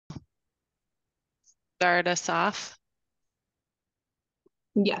start us off?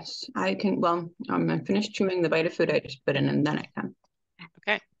 Yes, I can. Well, I'm gonna finish chewing the bite of food I just put in, and then I can.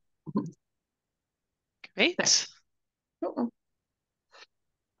 Okay, great. Okay. Oh,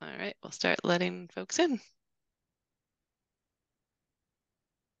 All right, we'll start letting folks in.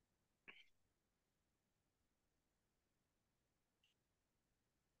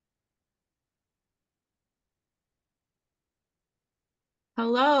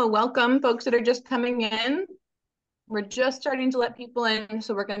 hello, welcome, folks that are just coming in. We're just starting to let people in,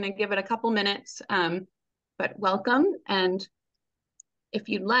 so we're going to give it a couple minutes. But welcome, and if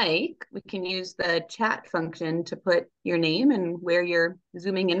you'd like, we can use the chat function to put your name and where you're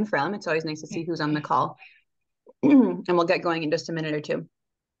zooming in from. It's always nice to see who's on the call. And we'll get going in just a minute or two.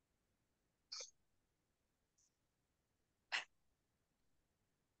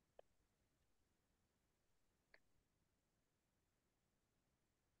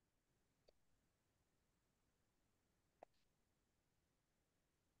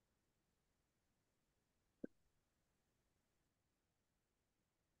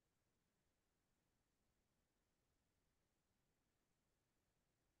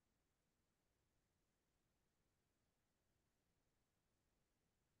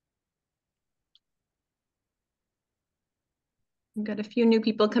 We've got a few new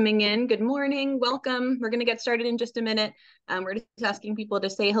people coming in. Good morning, welcome. We're going to get started in just a minute. We're just asking people to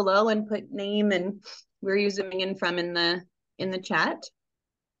say hello and put name and where you're zooming in from in the chat.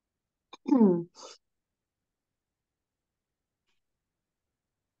 What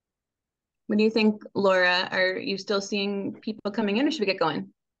do you think, Laura? Are you still seeing people coming in, or should we get going?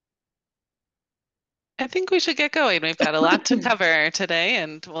 I think we should get going. We've got a lot to cover today,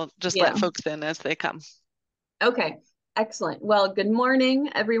 and we'll just Yeah. let folks in as they come. Okay, excellent. Well, good morning,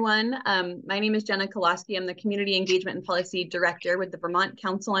 everyone. My name is Jenna Koloski. I'm the Community Engagement and Policy Director with the Vermont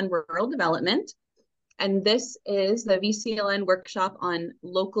Council on Rural Development. And this is the VCLN workshop on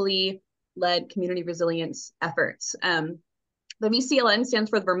locally led community resilience efforts. The VCLN stands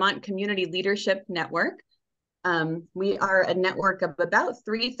for the Vermont Community Leadership Network. We are a network of about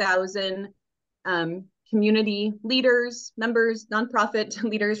 3,000 community leaders, members, nonprofit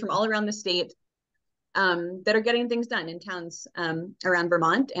leaders from all around the state that are getting things done in towns around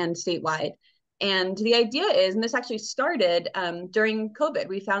Vermont and statewide. And the idea is, and this actually started during COVID,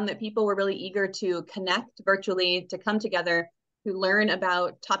 we found that people were really eager to connect virtually, to come together, to learn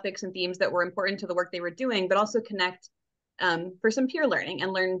about topics and themes that were important to the work they were doing, but also connect for some peer learning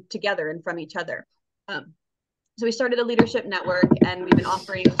and learn together and from each other. So we started a leadership network, and we've been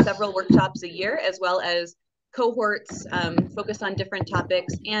offering several workshops a year, as well as cohorts focused on different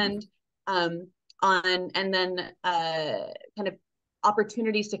topics, and then kind of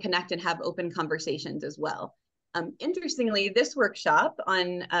opportunities to connect and have open conversations as well. Interestingly, this workshop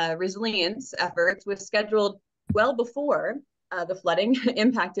on resilience efforts was scheduled well before the flooding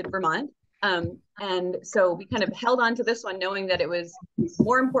impacted Vermont. And so we kind of held on to this one, knowing that it was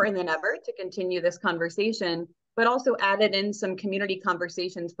more important than ever to continue this conversation, but also added in some community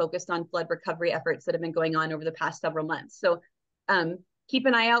conversations focused on flood recovery efforts that have been going on over the past several months. So keep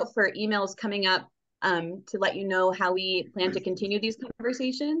an eye out for emails coming up to let you know how we plan to continue these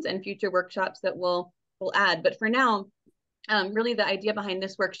conversations and future workshops that we'll add. But for now, really the idea behind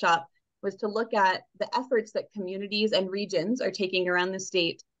this workshop was to look at the efforts that communities and regions are taking around the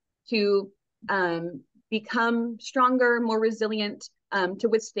state to become stronger, more resilient, to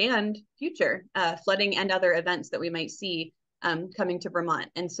withstand future flooding and other events that we might see coming to Vermont.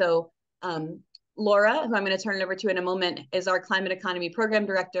 And so Laura, who I'm going to turn it over to in a moment, is our Climate Economy Program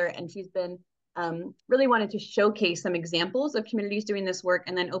Director, and she's been really wanted to showcase some examples of communities doing this work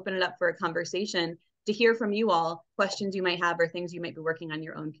and then open it up for a conversation to hear from you all, questions you might have or things you might be working on in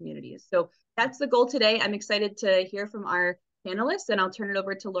your own communities. So that's the goal today. I'm excited to hear from our panelists, and I'll turn it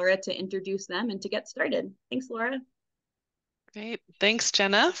over to Laura to introduce them and to get started. Thanks, Laura. Great. Thanks,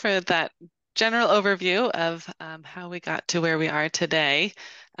 Jenna, for that general overview of how we got to where we are today.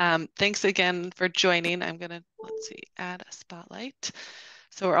 Thanks again for joining. I'm going to, let's see, add a spotlight.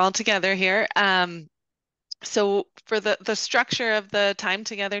 So we're all together here. So for the structure of the time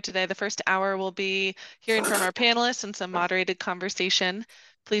together today, the first hour will be hearing from our panelists and some moderated conversation.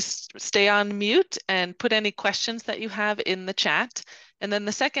 Please stay on mute and put any questions that you have in the chat. And then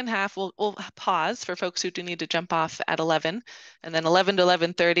the second half, we'll pause for folks who do need to jump off at 11. And then 11 to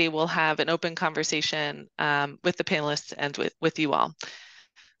 11:30, we'll have an open conversation with the panelists and with you all.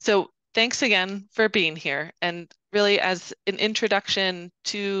 So thanks again for being here. And really as an introduction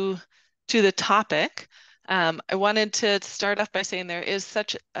to the topic, I wanted to start off by saying there is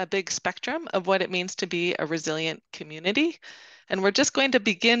such a big spectrum of what it means to be a resilient community. And we're just going to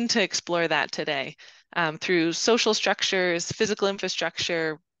begin to explore that today. through social structures, physical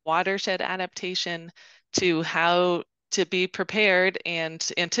infrastructure, watershed adaptation, to how to be prepared and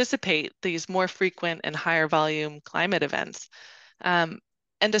anticipate these more frequent and higher volume climate events. And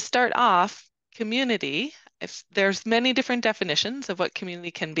to start off, community, if there's many different definitions of what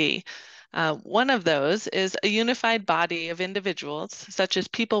community can be. One of those is a unified body of individuals, such as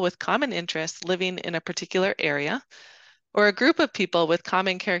people with common interests living in a particular area, or a group of people with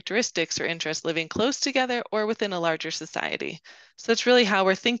common characteristics or interests living close together or within a larger society. So it's really how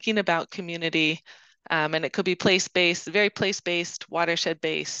we're thinking about community, and it could be place-based, very place-based,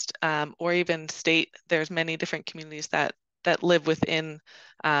 watershed-based, or even state. There's many different communities that live within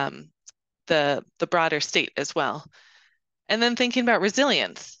the broader state as well. And then thinking about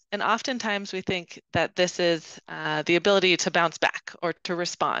resilience. And oftentimes we think that this is the ability to bounce back or to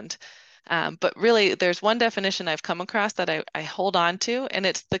respond. But really, there's one definition I've come across that I hold on to, and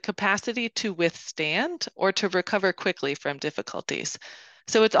it's the capacity to withstand or to recover quickly from difficulties.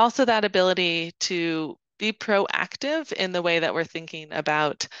 So it's also that ability to be proactive in the way that we're thinking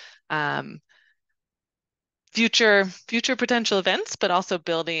about future potential events, but also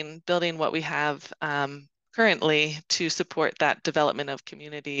building what we have currently to support that development of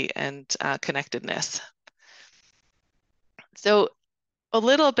community and connectedness. So a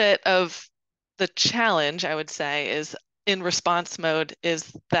little bit of the challenge, I would say, is in response mode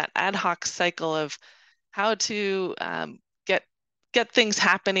is that ad hoc cycle of how to get things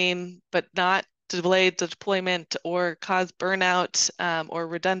happening, but not delay deployment or cause burnout or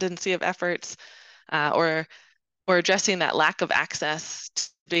redundancy of efforts, or addressing that lack of access to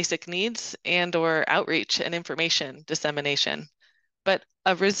basic needs and or outreach and information dissemination. But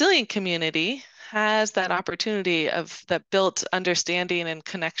a resilient community has that opportunity of that built understanding and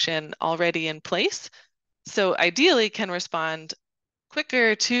connection already in place. So ideally can respond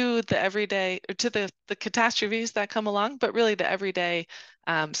quicker to the everyday, or to the catastrophes that come along, but really the everyday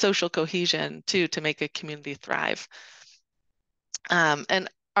social cohesion too, to make a community thrive. And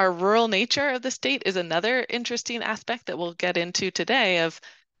our rural nature of the state is another interesting aspect that we'll get into today of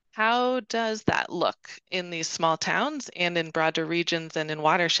how does that look in these small towns and in broader regions and in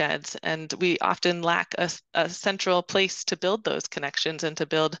watersheds? And we often lack a central place to build those connections and to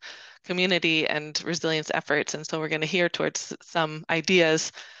build community and resilience efforts. And so we're going to hear towards some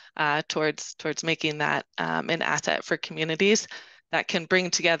ideas towards making that an asset for communities that can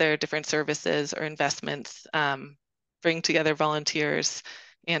bring together different services or investments, bring together volunteers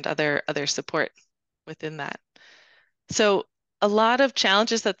and other support within that. So a lot of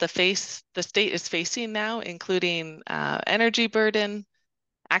challenges that the state is facing now, including energy burden,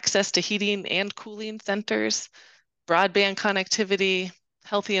 access to heating and cooling centers, broadband connectivity,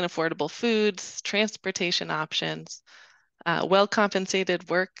 healthy and affordable foods, transportation options, well-compensated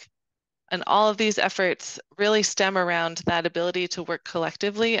work. And all of these efforts really stem around that ability to work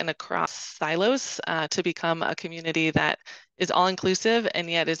collectively and across silos to become a community that is all-inclusive and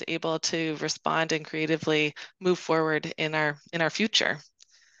yet is able to respond and creatively move forward in our future.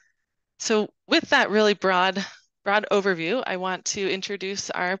 So with that really broad overview, I want to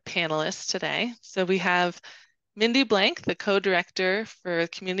introduce our panelists today. So we have Mindy Blank, the co-director for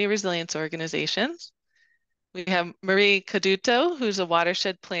Community Resilience Organizations. We have Marie Caduto, who's a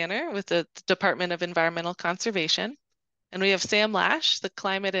watershed planner with the Department of Environmental Conservation. And we have Sam Lash, the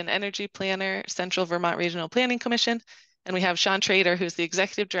climate and energy planner, Central Vermont Regional Planning Commission. And we have Sean Trader, who's the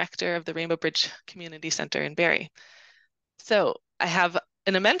executive director of the Rainbow Bridge Community Center in Barrie. So I have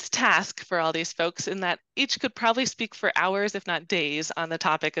an immense task for all these folks in that each could probably speak for hours, if not days, on the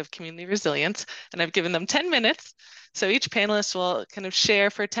topic of community resilience. And I've given them 10 minutes. So each panelist will kind of share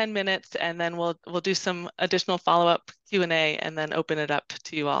for 10 minutes, and then we'll do some additional follow-up Q&A and then open it up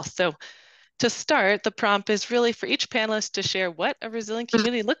to you all. So to start, the prompt is really for each panelist to share what a resilient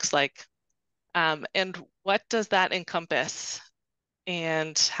community looks like. And what does that encompass?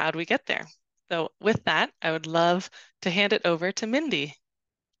 And how do we get there? So with that, I would love to hand it over to Mindy.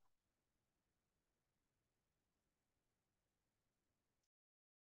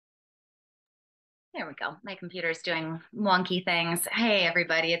 There we go. My computer's doing wonky things. Hey,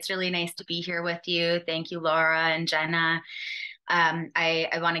 everybody. It's really nice to be here with you. Thank you, Laura and Jenna. I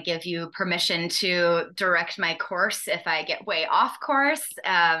want to give you permission to direct my course if I get way off course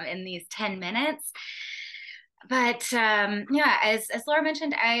in these 10 minutes. But yeah, as Laura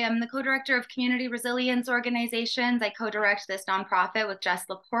mentioned, I am the co-director of Community Resilience Organizations. I co-direct this nonprofit with Jess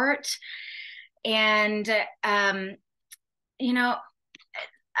Laporte. And, you know,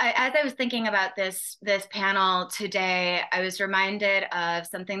 as I was thinking about this panel today, I was reminded of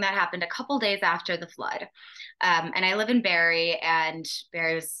something that happened a couple days after the flood. And I live in Barrie, and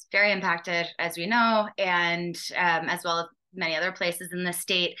Barrie was very impacted, as we know, and as well as many other places in the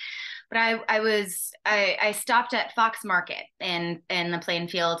state. But I stopped at Fox Market in the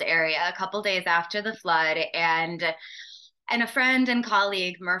Plainfield area a couple days after the flood, and a friend and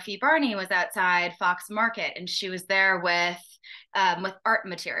colleague, Murphy Barney, was outside Fox Market, and she was there with art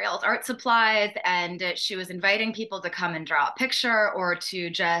materials, art supplies, and she was inviting people to come and draw a picture or to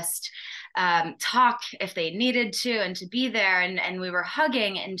just talk if they needed to, and to be there. And we were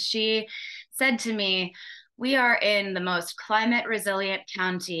hugging, and she said to me, "We are in the most climate resilient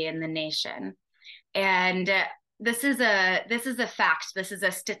county in the nation." And this is a fact. This is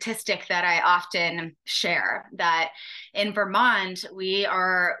a statistic that I often share, that in Vermont, we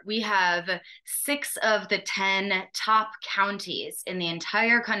have 6 of the 10 top counties in the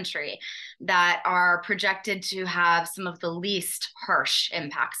entire country that are projected to have some of the least harsh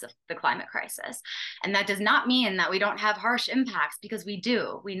impacts of the climate crisis. And that does not mean that we don't have harsh impacts, because we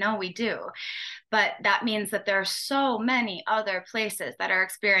do. We know we do. But that means that there are so many other places that are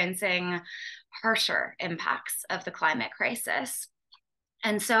experiencing harsher impacts of the climate crisis.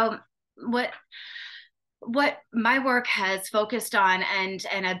 And so what my work has focused on, and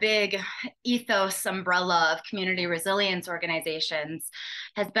a big ethos umbrella of community resilience organizations,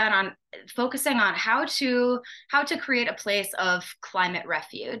 has been on focusing on how to create a place of climate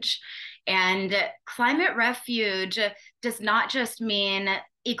refuge. And climate refuge does not just mean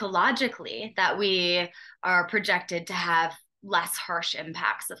ecologically that we are projected to have less harsh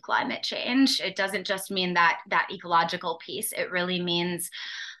impacts of climate change. It doesn't just mean that ecological piece. It really means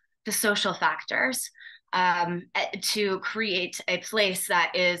the social factors, to create a place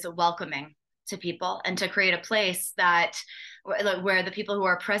that is welcoming to people, and to create a place that where the people who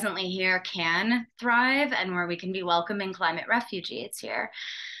are presently here can thrive, and where we can be welcoming climate refugees here.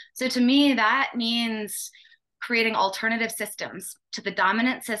 So to me, that means creating alternative systems to the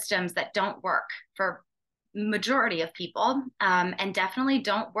dominant systems that don't work for majority of people, and definitely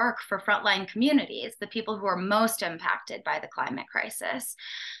don't work for frontline communities, the people who are most impacted by the climate crisis.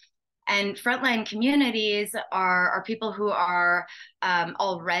 And frontline communities are people who are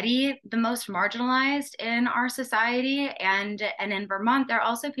already the most marginalized in our society. And in Vermont, there are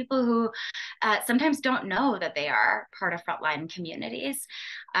also people who sometimes don't know that they are part of frontline communities,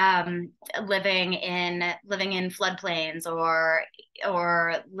 living in floodplains,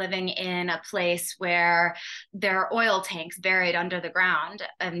 or living in a place where there are oil tanks buried under the ground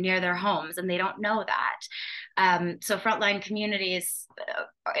near their homes, and they don't know that. So frontline communities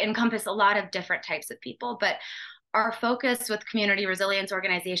encompass a lot of different types of people, but our focus with community resilience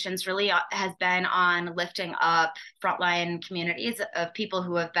organizations really has been on lifting up frontline communities of people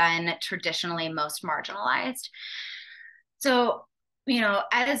who have been traditionally most marginalized. So,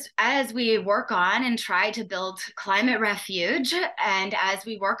 as we work on and try to build climate refuge, and as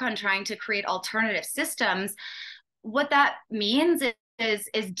we work on trying to create alternative systems, what that means is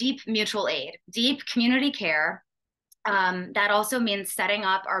deep mutual aid, deep community care. That also means setting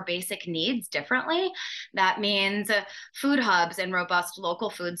up our basic needs differently. That means food hubs and robust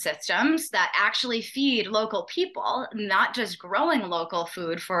local food systems that actually feed local people, not just growing local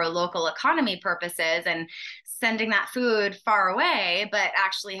food for local economy purposes and sending that food far away, but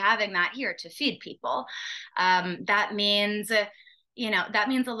actually having that here to feed people. That means a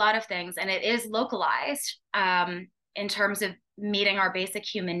lot of things, and it is localized in terms of meeting our basic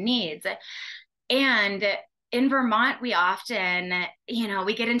human needs. And in Vermont, we often,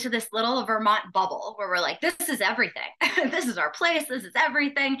 we get into this little Vermont bubble where we're like, this is everything. This is our place. This is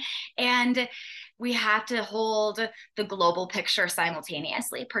everything. And we have to hold the global picture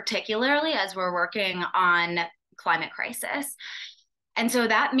simultaneously, particularly as we're working on climate crisis. And so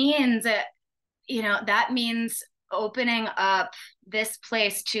that means, opening up this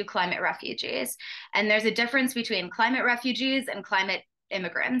place to climate refugees. And there's a difference between climate refugees and climate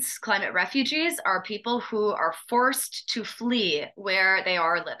immigrants. Climate refugees are people who are forced to flee where they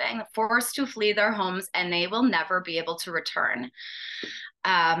are living, forced to flee their homes, and they will never be able to return.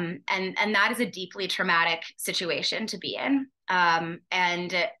 And that is a deeply traumatic situation to be in.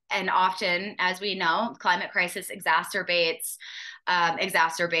 And often, as we know, climate crisis exacerbates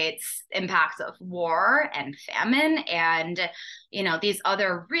impacts of war and famine, and these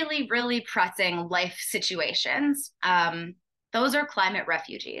other really, really pressing life situations. Those are climate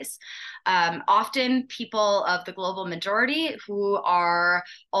refugees. Often people of the global majority who are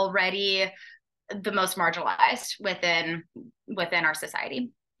already the most marginalized within our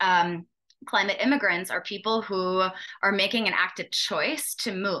society. climate immigrants are people who are making an active choice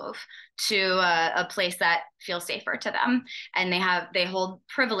to move to a place that feels safer to them, and they hold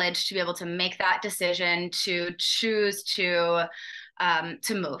privilege to be able to make that decision, to choose to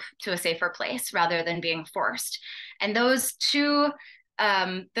move to a safer place rather than being forced. And those two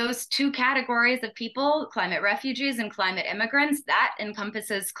categories of people, climate refugees and climate immigrants, that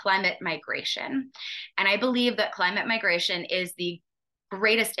encompasses climate migration. And I believe that climate migration is the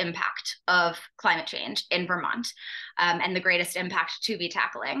greatest impact of climate change in Vermont, and the greatest impact to be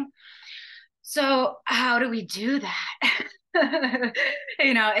tackling. So how do we do that?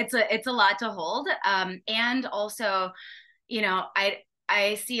 It's a lot to hold. And also,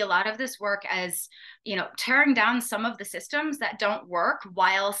 I see a lot of this work as, tearing down some of the systems that don't work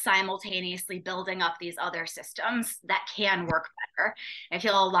while simultaneously building up these other systems that can work better. I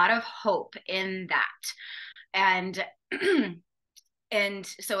feel a lot of hope in that. And and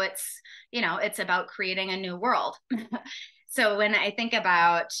so it's about creating a new world. So when I think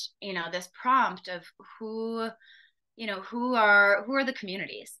about, this prompt of who are the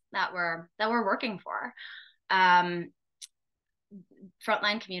communities that we're working for,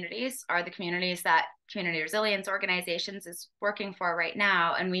 frontline communities are the communities that Community Resilience Organizations is working for right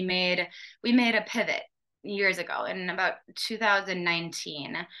now. And we made a pivot years ago in about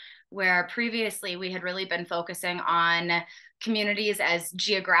 2019, where previously we had really been focusing on communities as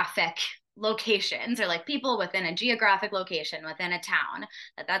geographic locations, or like people within a geographic location within a town,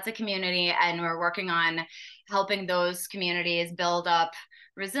 that's a community, and we're working on helping those communities build up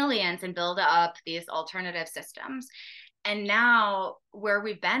resilience and build up these alternative systems. And now where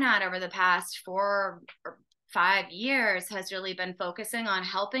we've been at over the past 4 or 5 years has really been focusing on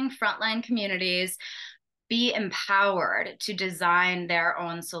helping frontline communities be empowered to design their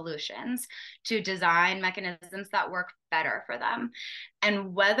own solutions, to design mechanisms that work better for them.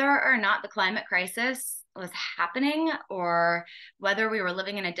 And whether or not the climate crisis was happening, or whether we were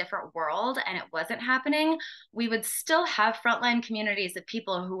living in a different world and it wasn't happening, we would still have frontline communities of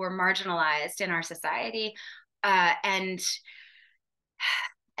people who were marginalized in our society. And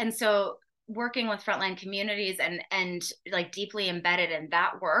so working with frontline communities and like deeply embedded in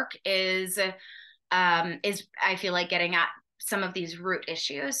that work is I feel like getting at some of these root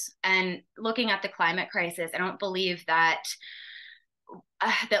issues. And looking at the climate crisis, I don't believe that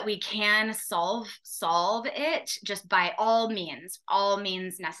we can solve it just by all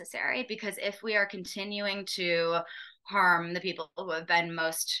means necessary, because if we are continuing to harm the people who have been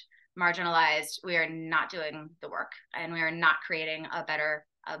most marginalized, we are not doing the work, and we are not creating a better,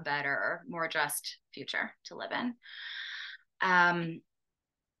 more just future to live in.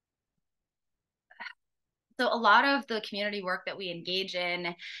 So a lot of the community work that we engage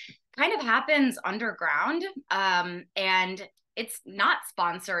in kind of happens underground, and it's not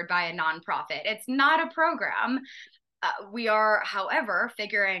sponsored by a nonprofit. It's not a program. We are, however,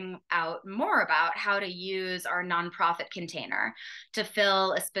 figuring out more about how to use our nonprofit container to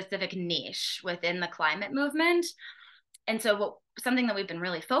fill a specific niche within the climate movement. And so something that we've been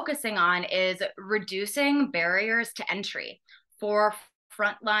really focusing on is reducing barriers to entry for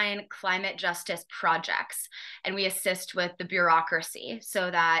frontline climate justice projects. And we assist with the bureaucracy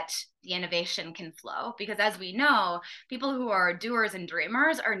so that the innovation can flow. Because as we know, people who are doers and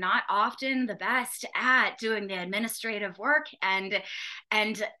dreamers are not often the best at doing the administrative work, and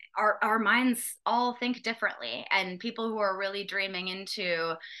our minds all think differently. And people who are really dreaming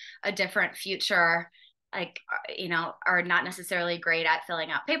into a different future, are not necessarily great at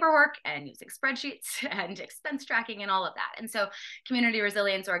filling out paperwork and using spreadsheets and expense tracking and all of that. And so Community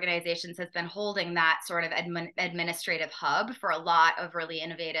Resilience Organizations has been holding that sort of administrative hub for a lot of really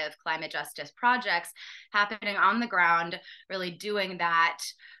innovative climate justice projects happening on the ground, really doing that,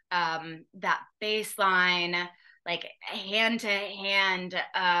 that baseline, like hand-to-hand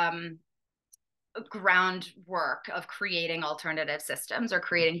groundwork of creating alternative systems or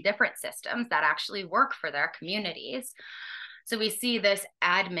creating different systems that actually work for their communities. So we see this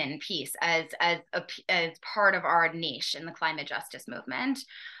admin piece as part of our niche in the climate justice movement.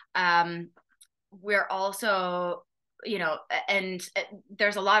 We're also, and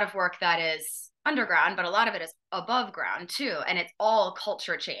there's a lot of work that is underground, but a lot of it is above ground too. And it's all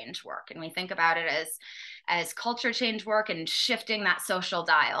culture change work. And we think about it as culture change work and shifting that social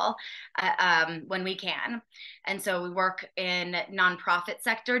dial when we can. And so we work in nonprofit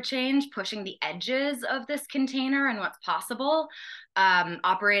sector change, pushing the edges of this container and what's possible,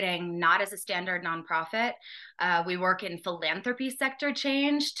 operating not as a standard nonprofit. We work in philanthropy sector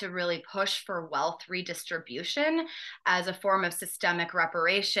change to really push for wealth redistribution as a form of systemic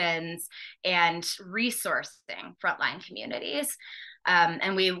reparations and resourcing frontline communities.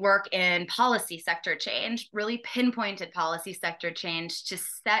 And we work in policy sector change, really pinpointed policy sector change to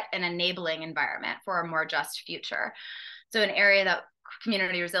set an enabling environment for a more just future. So an area that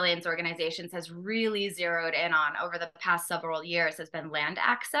community resilience organizations has really zeroed in on over the past several years has been land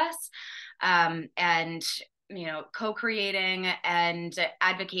access, and co-creating and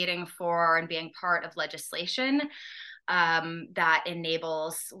advocating for and being part of legislation that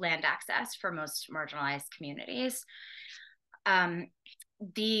enables land access for most marginalized communities.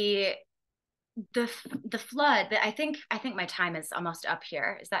 The flood, I think my time is almost up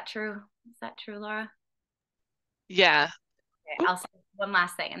here. Is that true? Is that true, Laura? Yeah. Okay, I'll say one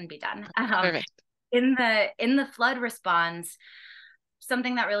last thing and be done. Perfect. In the flood response,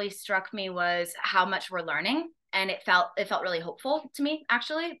 something that really struck me was how much we're learning, and it felt really hopeful to me,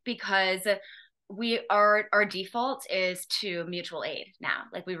 actually, because our default is to mutual aid now.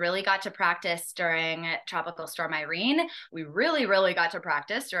 Like, we really got to practice during Tropical Storm Irene. We really, really got to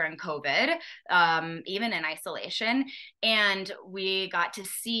practice during COVID, even in isolation. And we got to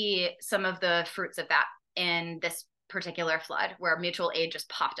see some of the fruits of that in this particular flood, where mutual aid just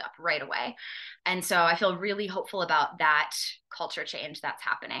popped up right away. And so I feel really hopeful about that culture change that's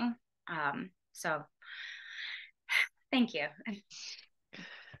happening. So thank you.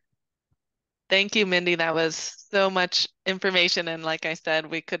 Thank you, Mindy. That was so much information. And like I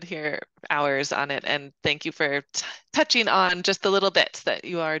said, we could hear hours on it. And thank you for touching on just the little bits that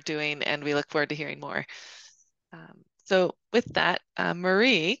you are doing. And we look forward to hearing more. So with that,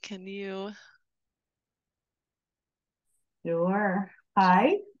 Marie, can you? Sure.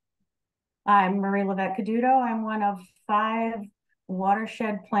 Hi, I'm Marie Levette Caduto. I'm one of 5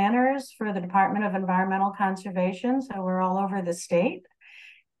 watershed planners for the Department of Environmental Conservation. So we're all over the state.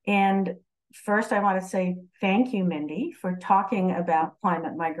 And first, I want to say thank you, Mindy, for talking about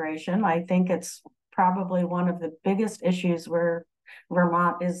climate migration. I think it's probably one of the biggest issues where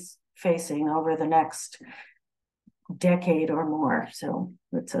Vermont is facing over the next decade or more. So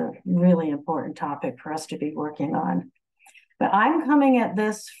it's a really important topic for us to be working on. But I'm coming at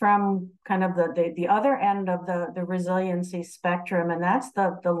this from kind of the other end of the resiliency spectrum, and that's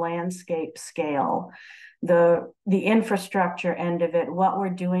the landscape scale, the infrastructure end of it, what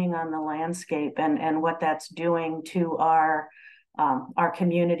we're doing on the landscape, and what that's doing to our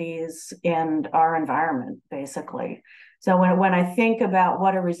communities and our environment, basically. So when I think about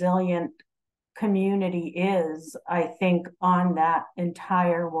what a resilient community is, I think on that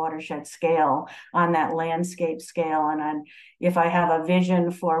entire watershed scale, on that landscape scale, and if I have a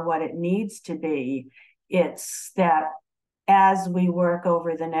vision for what it needs to be, it's that as we work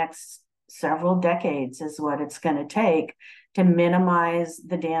over the next several decades is what it's going to take to minimize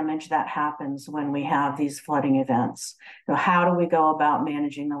the damage that happens when we have these flooding events. So how do we go about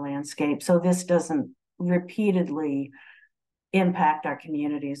managing the landscape so this doesn't repeatedly impact our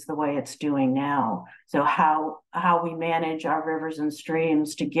communities the way it's doing now? So how we manage our rivers and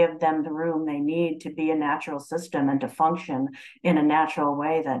streams to give them the room they need to be a natural system and to function in a natural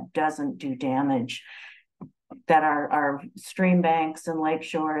way that doesn't do damage, that our stream banks and lake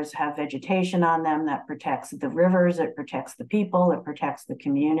shores have vegetation on them that protects the rivers, it protects the people, it protects the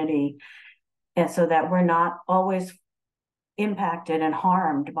community, and so that we're not always impacted and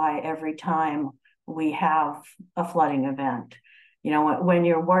harmed by every time we have a flooding event. You know, when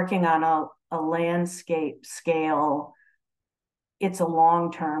you're working on a landscape scale, it's a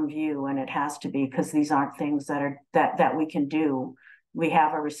long-term view, and it has to be, because these aren't things that we can do. We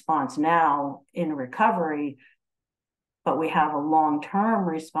have a response now in recovery, but we have a long-term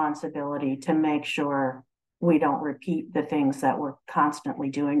responsibility to make sure we don't repeat the things that we're constantly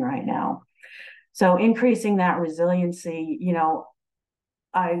doing right now. So increasing that resiliency, you know,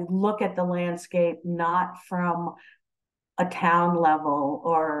 I look at the landscape not from a town level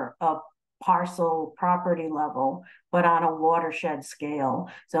or a parcel property level, but on a watershed scale.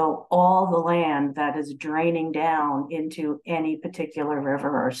 So all the land that is draining down into any particular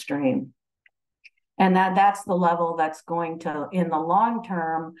river or stream. And that's the level that's going to, in the long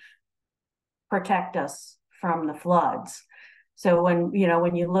term, protect us from the floods. So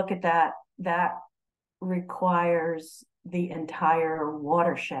when you look at that requires the entire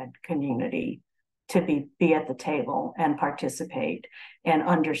watershed community to be at the table and participate and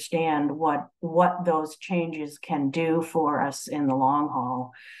understand what those changes can do for us in the long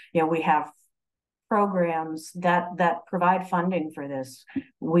haul. You know, we have programs that provide funding for this.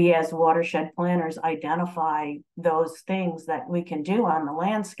 We as watershed planners identify those things that we can do on the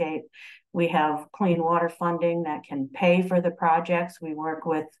landscape. We have clean water funding that can pay for the projects. We work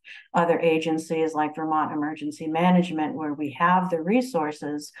with other agencies like Vermont Emergency Management, where we have the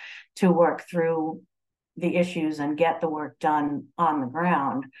resources to work through the issues and get the work done on the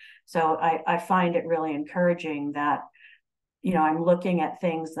ground. So I find it really encouraging that, you know, I'm looking at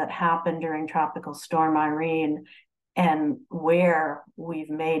things that happened during Tropical Storm Irene and where we've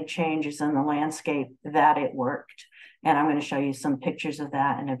made changes in the landscape that it worked. And I'm going to show you some pictures of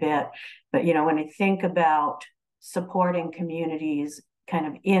that in a bit. But, you know, when I think about supporting communities kind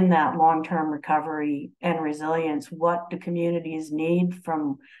of in that long-term recovery and resilience, what do communities need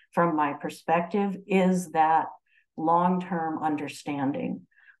from my perspective is that long-term understanding.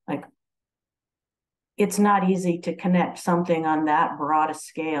 Like, it's not easy to connect something on that broad a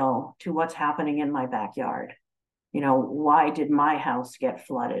scale to what's happening in my backyard. You know, why did my house get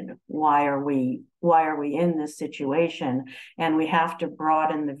flooded? Why are we in this situation? And we have to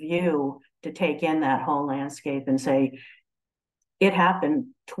broaden the view to take in that whole landscape and say, it happened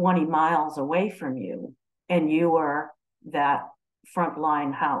 20 miles away from you, and you were that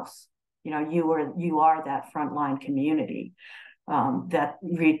frontline house. You know, you are that frontline community that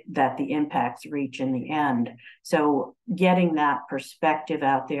the impacts reach in the end. So getting that perspective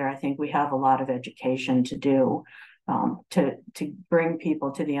out there, I think we have a lot of education to do to bring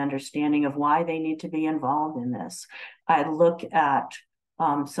people to the understanding of why they need to be involved in this. I look at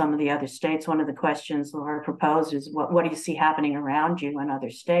some of the other states. One of the questions Laura proposed is what do you see happening around you in other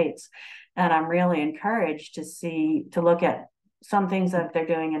states? And I'm really encouraged to look at some things that they're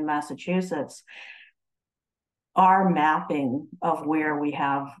doing in Massachusetts. Our mapping of where we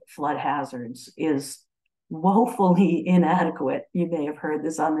have flood hazards is woefully inadequate. You may have heard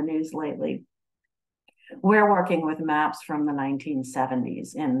this on the news lately. We're working with maps from the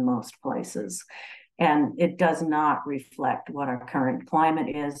 1970s in most places, and it does not reflect what our current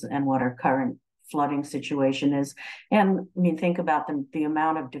climate is and what our current flooding situation is. And I mean, think about the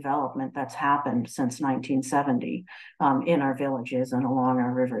amount of development that's happened since 1970 in our villages and along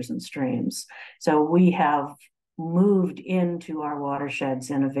our rivers and streams. So we have moved into our watersheds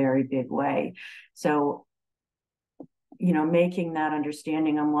in a very big way. So, you know, making that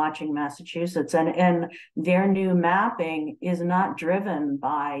understanding, I'm watching Massachusetts, and their new mapping is not driven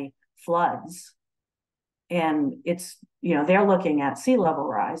by floods. And it's, you know, they're looking at sea level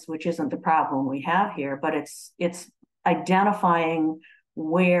rise, which isn't the problem we have here, but it's identifying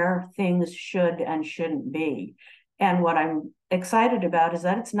where things should and shouldn't be. And what I'm excited about is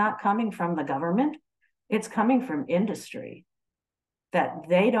that it's not coming from the government. It's coming from industry, that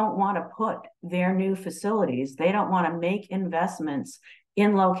they don't want to put their new facilities, they don't want to make investments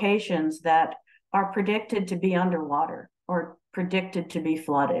in locations that are predicted to be underwater or predicted to be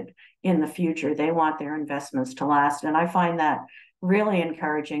flooded in the future. They want their investments to last. And I find that really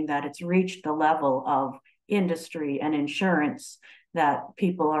encouraging, that it's reached the level of industry and insurance that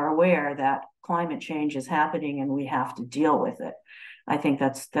people are aware that climate change is happening and we have to deal with it. I think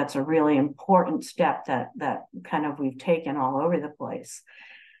that's a really important step that kind of we've taken all over the place.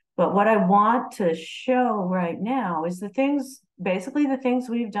 But what I want to show right now is basically the things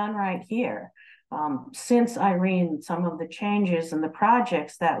we've done right here. Since Irene, some of the changes and the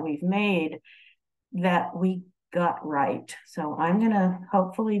projects that we've made that we got right. So I'm going to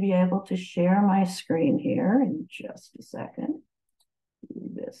hopefully be able to share my screen here in just a second. Do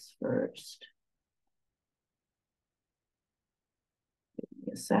this first.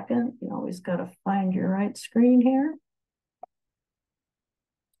 A second, you always got to find your right screen here.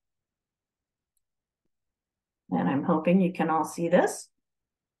 And I'm hoping you can all see this.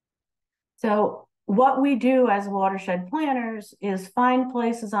 So what we do as watershed planners is find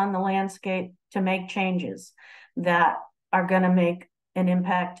places on the landscape to make changes that are going to make an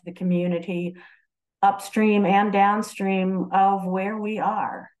impact to the community upstream and downstream of where we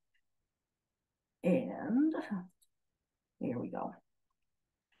are. And here we go.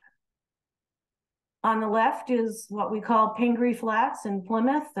 On the left is what we call Pingree Flats in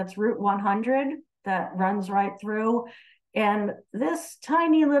Plymouth. That's Route 100 that runs right through. And this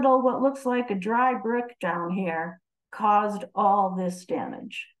tiny little, what looks like a dry brook down here, caused all this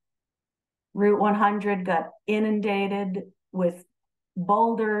damage. Route 100 got inundated with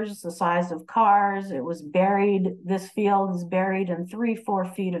boulders the size of cars. It was buried. This field is buried in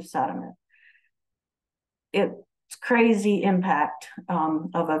 3-4 feet of sediment. It's crazy impact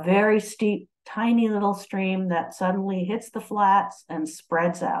of a very steep, tiny little stream that suddenly hits the flats and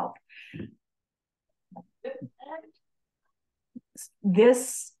spreads out.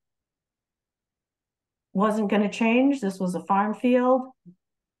 This wasn't going to change. This was a farm field,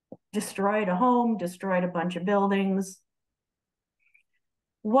 destroyed a home, destroyed a bunch of buildings.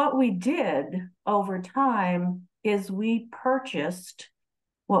 What we did over time is we purchased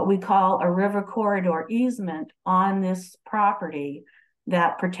what we call a river corridor easement on this property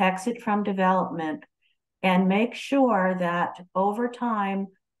that protects it from development and make sure that over time,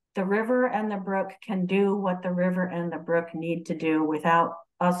 the river and the brook can do what the river and the brook need to do without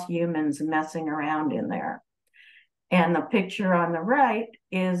us humans messing around in there. And the picture on the right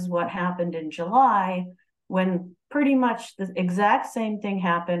is what happened in July, when pretty much the exact same thing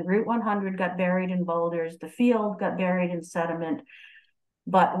happened. Route 100 got buried in boulders, the field got buried in sediment.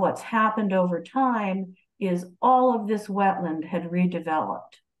 But what's happened over time is all of this wetland had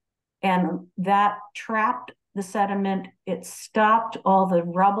redeveloped, and that trapped the sediment. It stopped all the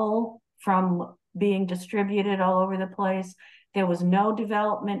rubble from being distributed all over the place. There was no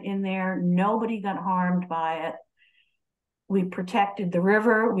development in there. Nobody got harmed by it. We protected the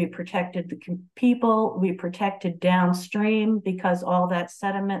river, we protected the people, we protected downstream, because all that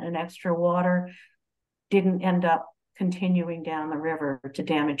sediment and extra water didn't end up continuing down the river to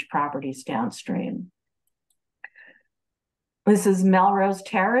damage properties downstream. This is Melrose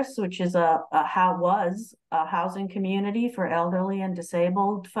Terrace, which is was a housing community for elderly and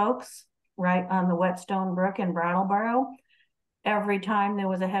disabled folks right on the Whetstone Brook in Brattleboro. Every time there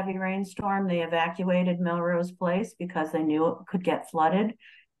was a heavy rainstorm, they evacuated Melrose Place because they knew it could get flooded.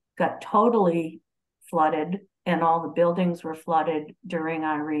 Got totally flooded, and all the buildings were flooded during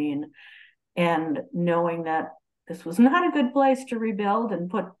Irene. And knowing that this was not a good place to rebuild and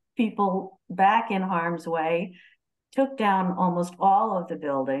put people back in harm's way, took down almost all of the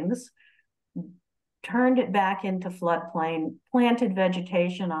buildings, turned it back into floodplain, planted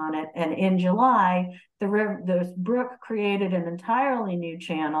vegetation on it, and in July, the brook created an entirely new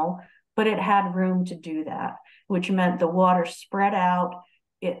channel, but it had room to do that, which meant the water spread out,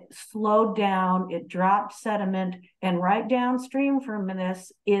 it slowed down, it dropped sediment, and right downstream from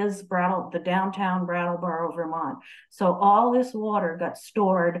this is the downtown Brattleboro, Vermont. So all this water got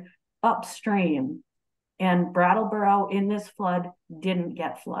stored upstream, and Brattleboro in this flood didn't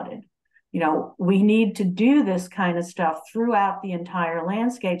get flooded. You know, we need to do this kind of stuff throughout the entire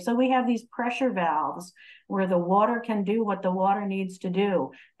landscape. So we have these pressure valves where the water can do what the water needs to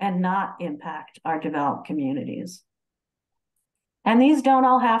do and not impact our developed communities. And these don't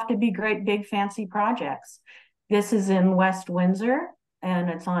all have to be great, big, fancy projects. This is in West Windsor, and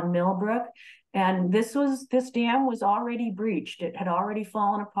it's on Millbrook. And this dam was already breached. It had already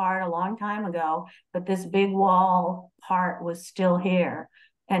fallen apart a long time ago, but this big wall part was still here.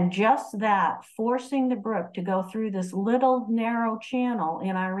 And just that, forcing the brook to go through this little narrow channel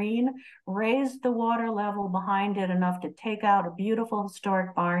in Irene, raised the water level behind it enough to take out a beautiful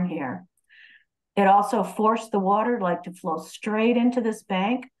historic barn here. It also forced the water to flow straight into this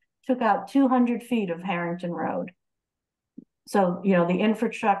bank, took out 200 feet of Harrington Road. So, you know, the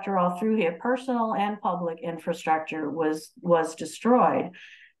infrastructure all through here, personal and public infrastructure was destroyed.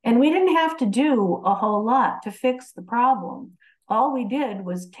 And we didn't have to do a whole lot to fix the problem. All we did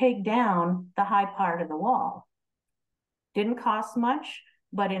was take down the high part of the wall. Didn't cost much,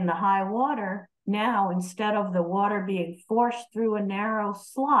 but in the high water, now instead of the water being forced through a narrow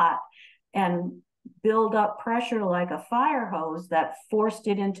slot and build up pressure like a fire hose that forced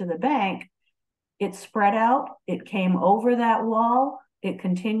it into the bank, it spread out, it came over that wall, it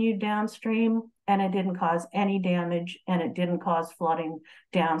continued downstream, and it didn't cause any damage, and it didn't cause flooding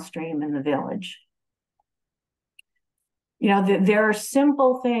downstream in the village. You know, there are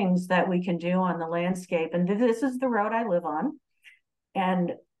simple things that we can do on the landscape, and this is the road I live on.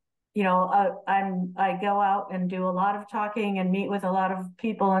 And, you know, I go out and do a lot of talking and meet with a lot of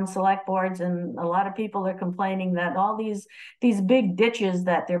people on select boards, and a lot of people are complaining that all these big ditches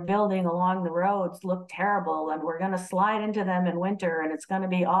that they're building along the roads look terrible, and we're going to slide into them in winter, and it's going to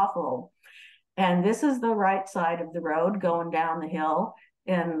be awful. And this is the right side of the road going down the hill,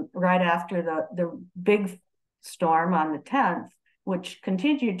 and right after the big storm on the 10th, which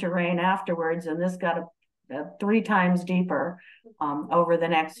continued to rain afterwards, and this got 3 times deeper over the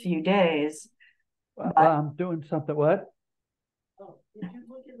next few days. I'm doing something. What?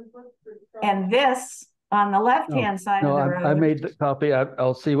 And this on the left-hand side of the road. I made the copy.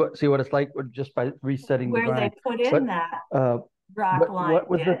 I'll see what it's like just by resetting where the grind. They put in that rock line. What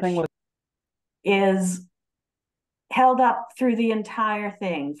was the thing with? Is held up through the entire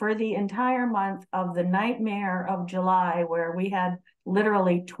thing for the entire month of the nightmare of July, where we had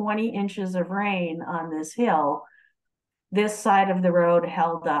literally 20 inches of rain on this hill. This side of the road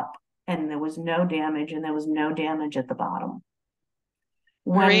held up, and there was no damage, and there was no damage at the bottom.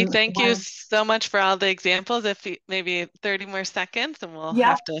 Marie, thank you so much for all the examples. If maybe 30 more seconds, and we'll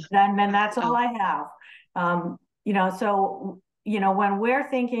have to. And then that's all I have. You know, so, you know, when we're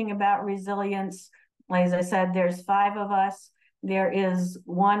thinking about resilience, as I said, there's 5 of us. There is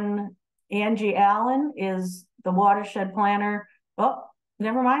one, Angie Allen is the watershed planner. Oh,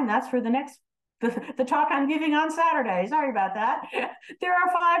 never mind. That's for the next the talk I'm giving on Saturday. Sorry about that. There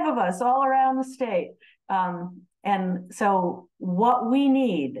are 5 of us all around the state. And so what we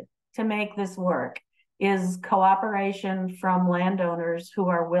need to make this work is cooperation from landowners who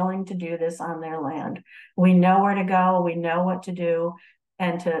are willing to do this on their land. We know where to go, we know what to do,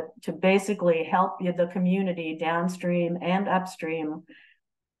 and to basically help the community downstream and upstream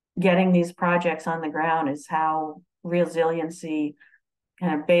getting these projects on the ground is how resiliency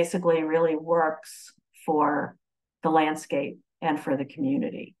kind of basically really works for the landscape and for the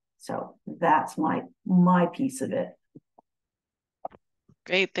community. So that's my piece of it.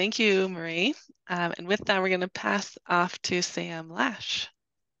 Great, thank you, Marie. And with that, we're going to pass off to Sam Lash.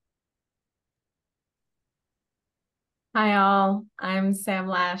 Hi all, I'm Sam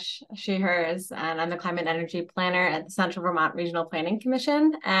Lash, she, hers, and I'm the Climate and Energy Planner at the Central Vermont Regional Planning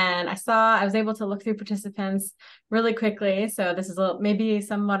Commission. And I was able to look through participants really quickly. So this is maybe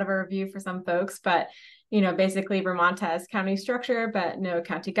somewhat of a review for some folks, but basically Vermont has county structure, but no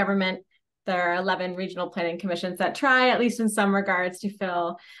county government. There are 11 regional planning commissions that try, at least in some regards, to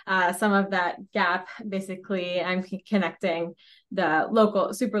fill some of that gap. Basically, I'm connecting the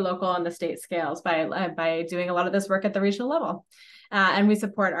local, super local, and the state scales by doing a lot of this work at the regional level. And we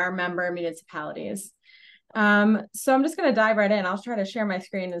support our member municipalities. So I'm just going to dive right in. I'll try to share my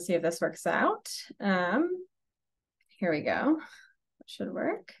screen and see if this works out. Here we go. It should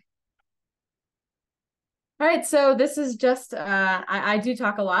work. All right, so this is just, I do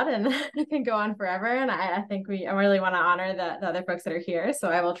talk a lot and I can go on forever. And I think I really want to honor the other folks that are here. So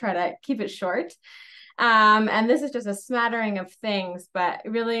I will try to keep it short. And this is just a smattering of things. But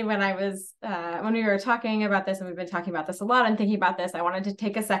really, when we were talking about this, and we've been talking about this a lot and thinking about this, I wanted to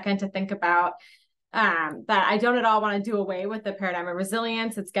take a second to think about that I don't at all want to do away with the paradigm of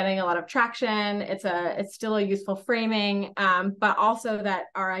resilience. It's getting a lot of traction. It's still a useful framing, but also that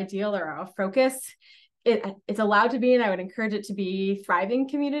our ideal or our focus, it's allowed to be, and I would encourage it to be, thriving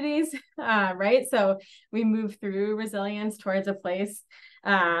communities, right? So we move through resilience towards a place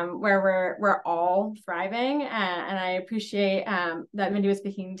where we're all thriving, and I appreciate that Mindy was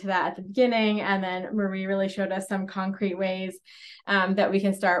speaking to that at the beginning, and then Marie really showed us some concrete ways that we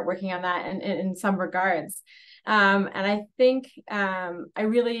can start working on that in some regards. And I think I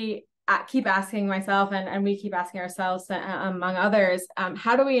really keep asking myself, and we keep asking ourselves, among others,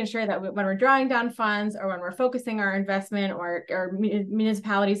 how do we ensure that when we're drawing down funds, or when we're focusing our investment, or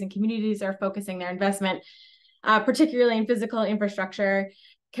municipalities and communities are focusing their investment, particularly in physical infrastructure,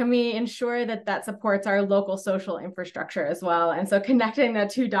 can we ensure that that supports our local social infrastructure as well? And so connecting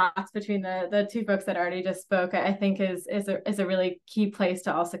the 2 dots between the 2 folks that already just spoke, I think is a really key place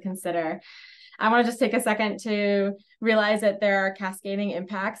to also consider. I want to just take a second to realize that there are cascading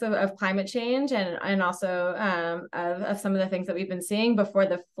impacts of climate change, and also of some of the things that we've been seeing. Before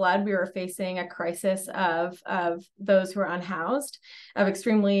the flood, we were facing a crisis of those who are unhoused, of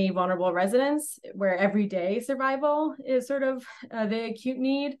extremely vulnerable residents, where everyday survival is sort of the acute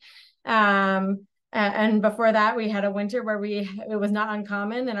need. And before that, we had a winter where it was not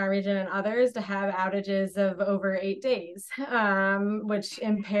uncommon in our region and others to have outages of over 8 days, which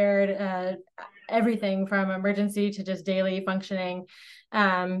impaired everything from emergency to just daily functioning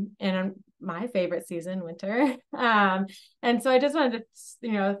in my favorite season, winter. And so I just wanted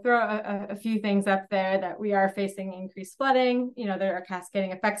to, throw a few things up there, that we are facing increased flooding. There are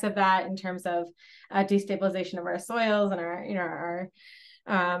cascading effects of that in terms of destabilization of our soils and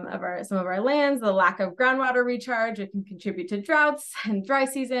some of our lands. The lack of groundwater recharge, it can contribute to droughts and dry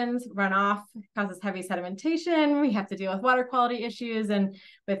seasons. Runoff causes heavy sedimentation. We have to deal with water quality issues, and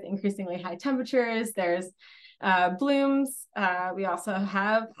with increasingly high temperatures, there's blooms. We also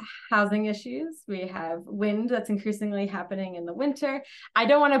have housing issues. We have wind that's increasingly happening in the winter. I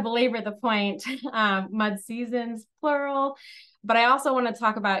don't want to belabor the point, mud seasons, plural. But I also want to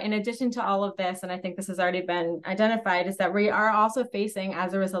talk about, in addition to all of this, and I think this has already been identified, is that we are also facing,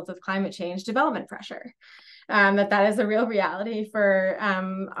 as a result of climate change, development pressure. That is a real reality for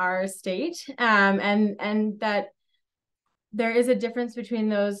our state, and that there is a difference between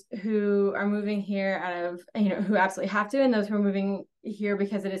those who are moving here out of, who absolutely have to, and those who are moving here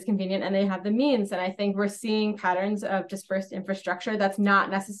because it is convenient and they have the means. And I think we're seeing patterns of dispersed infrastructure that's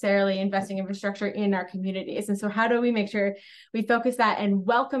not necessarily investing infrastructure in our communities. And so how do we make sure we focus that and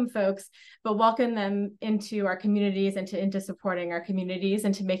welcome folks, but welcome them into our communities and into supporting our communities,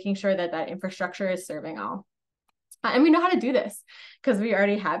 and to making sure that that infrastructure is serving all. And we know how to do this because we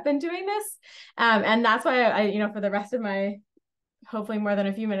already have been doing this. And that's why I, for the rest of my, hopefully more than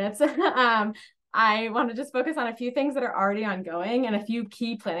a few minutes, I want to just focus on a few things that are already ongoing and a few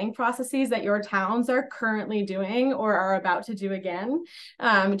key planning processes that your towns are currently doing or are about to do again,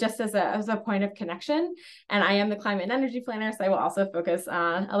 just as a point of connection. And I am the climate and energy planner, so I will also focus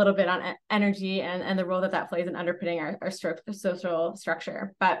a little bit on energy and the role that plays in underpinning our social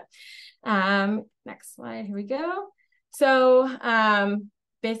structure. But next slide, here we go. So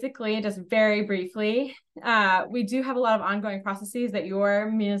basically, just very briefly, we do have a lot of ongoing processes that your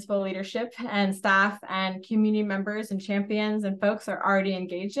municipal leadership and staff and community members and champions and folks are already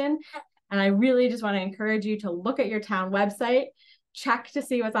engaged in. And I really just want to encourage you to look at your town website, check to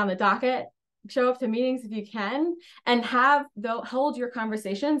see what's on the docket, show up to meetings if you can, and hold your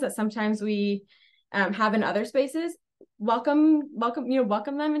conversations that sometimes we have in other spaces. Welcome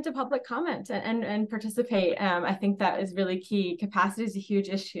them into public comment and participate. I think that is really key. Capacity is a huge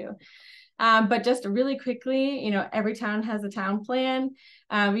issue. But just really quickly, every town has a town plan.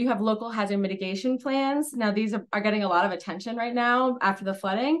 You have local hazard mitigation plans. Now, these are getting a lot of attention right now after the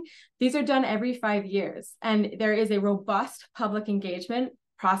flooding. These are done every 5 years, and there is a robust public engagement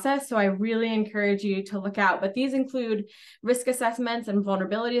process. So I really encourage you to look out, but these include risk assessments and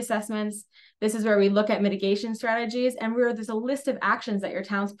vulnerability assessments. This is where we look at mitigation strategies, and there's a list of actions that your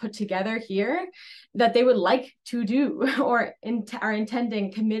towns put together here that they would like to do or are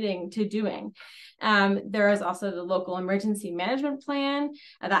committing to doing. There is also the local emergency management plan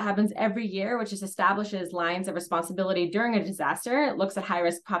that happens every year, which establishes lines of responsibility during a disaster. It looks at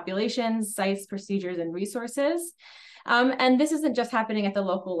high-risk populations, sites, procedures, and resources. And this isn't just happening at the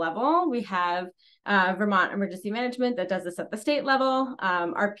local level. We have Vermont Emergency Management that does this at the state level.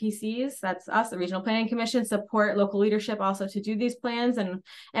 Our PCs, that's us, the Regional Planning Commission, support local leadership also to do these plans and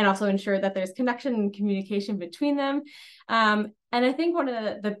also ensure that there's connection and communication between them. And I think one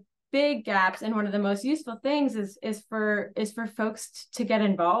of the big gaps and one of the most useful things is for folks to get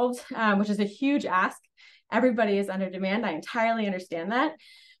involved, which is a huge ask. Everybody is under demand. I entirely understand that.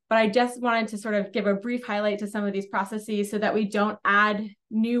 But I just wanted to sort of give a brief highlight to some of these processes so that we don't add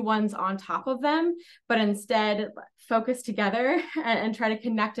new ones on top of them, but instead focus together and try to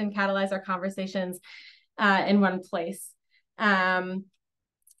connect and catalyze our conversations in one place. I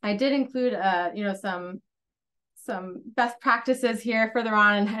did include, some best practices here further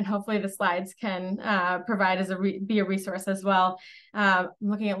on, and hopefully the slides can provide be a resource as well. I'm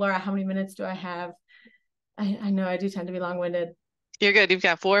looking at Laura, how many minutes do I have? I know I do tend to be long-winded. You're good. You've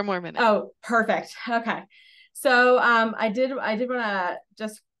got 4 more minutes. Oh, perfect. Okay. So I did want to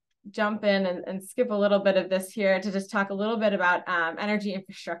just jump in and skip a little bit of this here to just talk a little bit about energy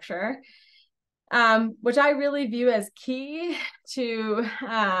infrastructure, which I really view as key to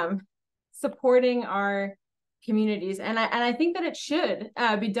supporting our communities. And I think that it should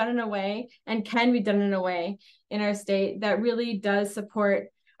be done in a way and can be done in a way in our state that really does support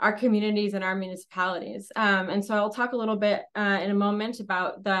our communities and our municipalities. And so I'll talk a little bit in a moment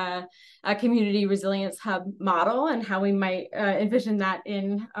about the community resilience hub model and how we might envision that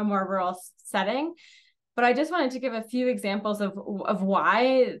in a more rural setting. But I just wanted to give a few examples of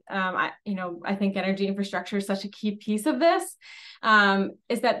why I think energy infrastructure is such a key piece of this.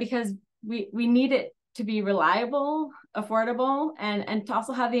 Is that because we need it to be reliable, affordable, and to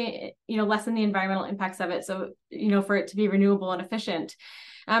also have the lessen the environmental impacts of it. So for it to be renewable and efficient.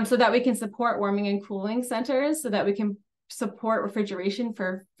 So that we can support warming and cooling centers, so that we can support refrigeration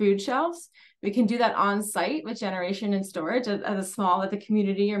for food shelves. We can do that on site with generation and storage at the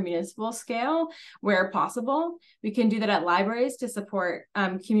community or municipal scale where possible. We can do that at libraries to support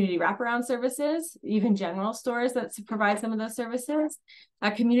community wraparound services, even general stores that provide some of those services,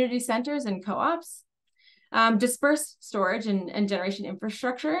 community centers and co-ops. Dispersed storage and generation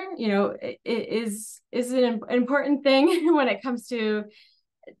infrastructure, is an important thing when it comes to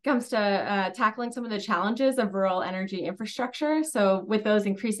tackling some of the challenges of rural energy infrastructure. So with those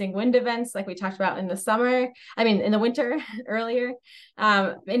increasing wind events, like we talked about in the winter earlier,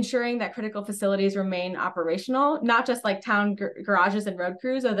 ensuring that critical facilities remain operational, not just like town garages and road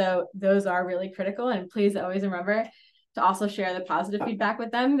crews, although those are really critical. And please always remember to also share the positive feedback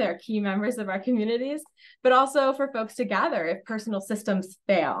with them. They're key members of our communities, but also for folks to gather if personal systems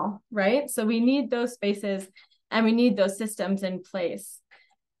fail, right? So we need those spaces and we need those systems in place.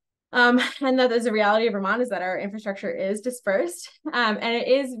 And that is a reality of Vermont, is that our infrastructure is dispersed, and it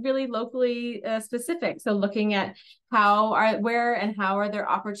is really locally specific. So looking at where and how are there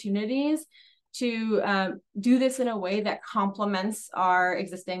opportunities to do this in a way that complements our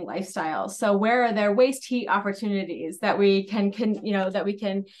existing lifestyles. So where are there waste heat opportunities that we can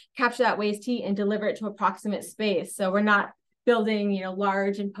capture that waste heat and deliver it to a proximate space. So we're not building,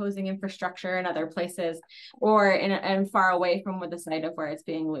 large imposing infrastructure in other places, or and far away from the site of where it's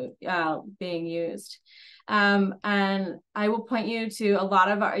being used. And I will point you to a lot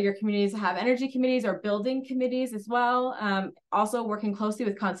of your communities have energy committees or building committees as well. Also working closely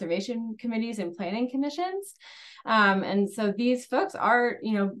with conservation committees and planning commissions. And so these folks are,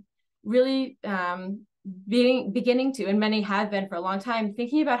 really beginning to, and many have been for a long time,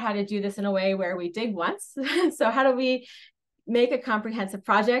 thinking about how to do this in a way where we dig once. So how do we make a comprehensive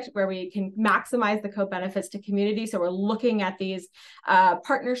project where we can maximize the co-benefits to community? So we're looking at these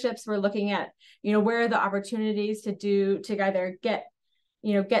partnerships. We're looking at, where are the opportunities to either get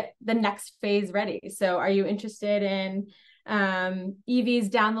the next phase ready. So are you interested in EVs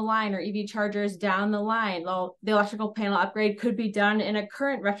down the line, or EV chargers down the line? Well, the electrical panel upgrade could be done in a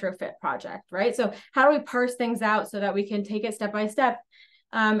current retrofit project, right? So how do we parse things out so that we can take it step by step,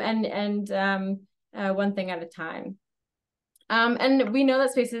 and one thing at a time? And we know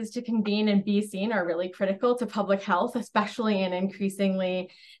that spaces to convene and be seen are really critical to public health, especially in increasingly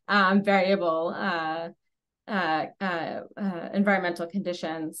variable environmental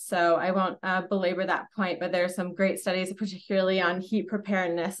conditions. So I won't belabor that point, but there are some great studies, particularly on heat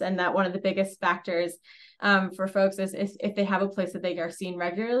preparedness, and that one of the biggest factors for folks is if they have a place that they are seen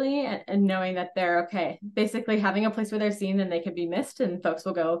regularly, and knowing that they're okay, basically having a place where they're seen and they can be missed, and folks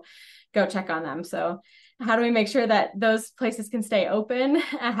will go check on them. So how do we make sure that those places can stay open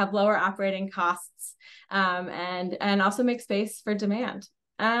and have lower operating costs, and also make space for demand?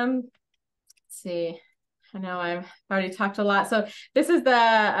 Let's see. I know I've already talked a lot. So this is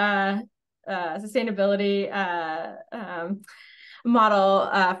the sustainability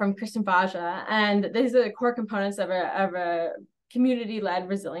model from Kristen Baja, and these are the core components of a community-led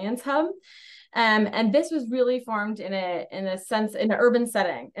resilience hub. And this was really formed in an urban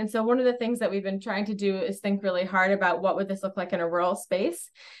setting. And so one of the things that we've been trying to do is think really hard about what would this look like in a rural space.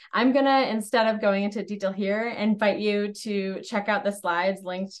 I'm gonna, instead of going into detail here, invite you to check out the slides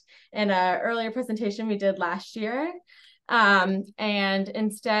linked in an earlier presentation we did last year. And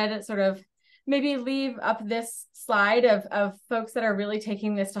instead sort of maybe leave up this slide of folks that are really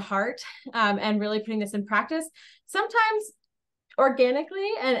taking this to heart, and really putting this in practice. Sometimes organically,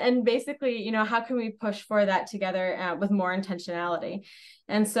 and basically, how can we push for that together with more intentionality?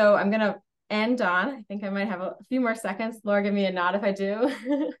 And so I'm going to end on, I think I might have a few more seconds. Laura, give me a nod if I do.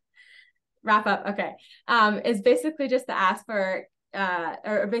 Wrap up. Okay. Is basically just to ask for,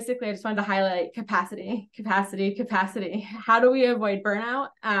 or basically I just wanted to highlight capacity. How do we avoid burnout?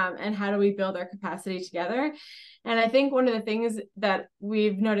 And how do we build our capacity together? And I think one of the things that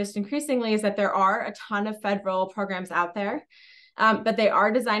we've noticed increasingly is that there are a ton of federal programs out there. But they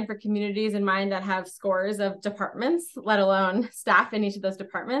are designed for communities in mind that have scores of departments, let alone staff in each of those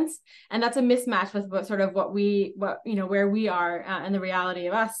departments. And that's a mismatch with where we are and the reality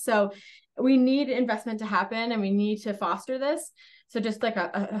of us. So we need investment to happen, and we need to foster this. So just like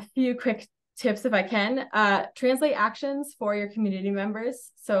a few quick tips, if I can, translate actions for your community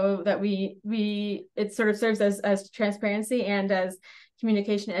members so that it sort of serves as transparency and as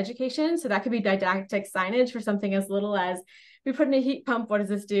communication education. So that could be didactic signage for something as little as, we put in a heat pump, what does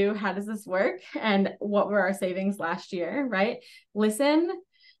this do? How does this work? And what were our savings last year, right? Listen.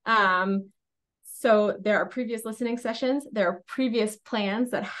 So there are previous listening sessions. There are previous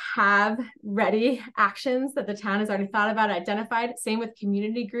plans that have ready actions that the town has already thought about, identified. Same with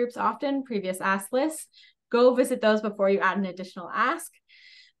community groups, often previous ask lists. Go visit those before you add an additional ask.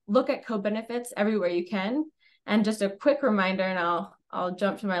 Look at co-benefits everywhere you can. And just a quick reminder, and I'll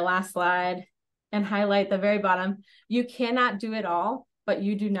jump to my last slide and highlight the very bottom. You cannot do it all, but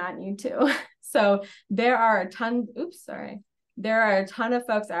you do not need to. So there are a ton of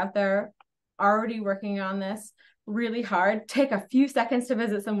folks out there already working on this really hard. Take a few seconds to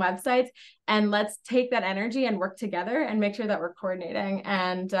visit some websites, and let's take that energy and work together and make sure that we're coordinating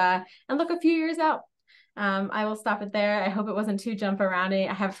and look a few years out. I will stop it there. I hope it wasn't too jump aroundy.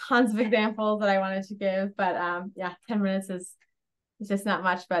 I have tons of examples that I wanted to give, but 10 minutes is just not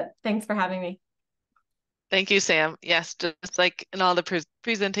much, but thanks for having me. Thank you, Sam. Yes, just like in all the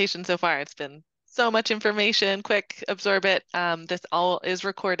presentations so far, it's been so much information. Quick, absorb it. This all is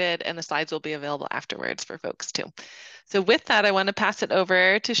recorded, and the slides will be available afterwards for folks too. So with that, I want to pass it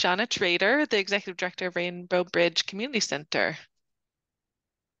over to Shawna Trader, the Executive Director of Rainbow Bridge Community Center.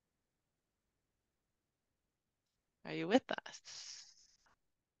 Are you with us?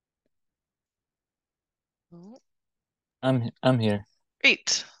 Oh. I'm here.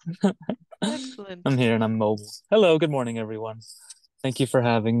 Great. Excellent. I'm here and I'm mobile. Hello, good morning, everyone. Thank you for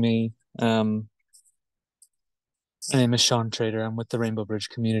having me. My name is Sean Trader. I'm with the Rainbow Bridge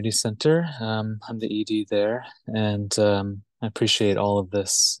Community Center. I'm the ED there, and I appreciate all of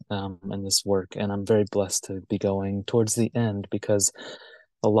this and this work, and I'm very blessed to be going towards the end because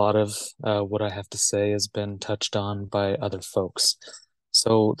a lot of what I have to say has been touched on by other folks.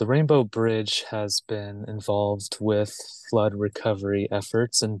 So the Rainbow Bridge has been involved with flood recovery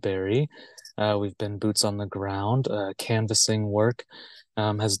efforts in Barrie. We've been boots on the ground, canvassing work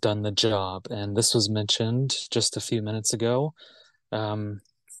has done the job, and this was mentioned just a few minutes ago.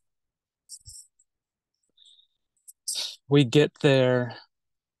 We get there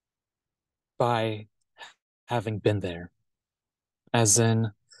by having been there, as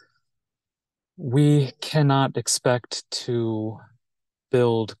in, we cannot expect to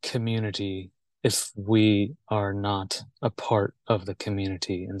build community if we are not a part of the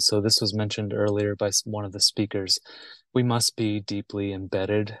community. And so this was mentioned earlier by one of the speakers. We must be deeply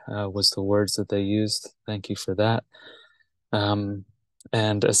embedded, was the words that they used. Thank you for that.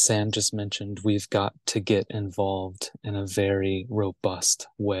 And as Sam just mentioned, we've got to get involved in a very robust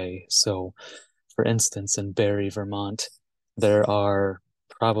way. So, for instance, in Barrie, Vermont, there are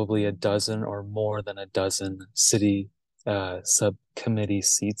probably a dozen or more than a dozen city subcommittee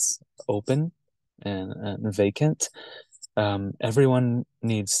seats open and vacant. Everyone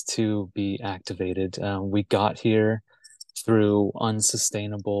needs to be activated. We got here through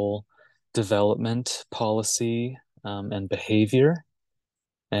unsustainable development policy and behavior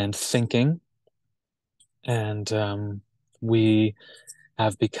and thinking. And we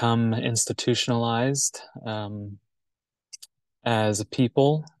have become institutionalized as a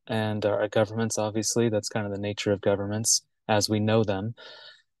people, and our governments, obviously, that's kind of the nature of governments as we know them.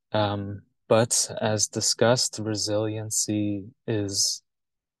 But as discussed, resiliency is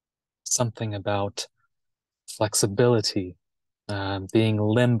something about flexibility, being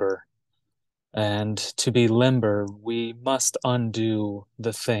limber. And to be limber, we must undo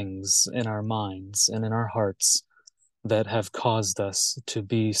the things in our minds and in our hearts that have caused us to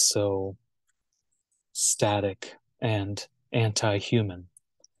be so static and anti-human.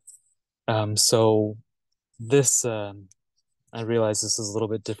 So this, I realize this is a little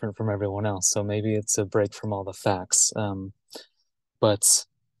bit different from everyone else, so maybe it's a break from all the facts. But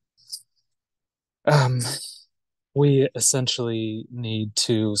we essentially need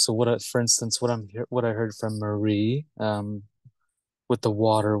to, so what, for instance, what I heard from Marie with the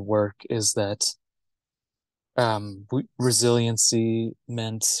water work is that resiliency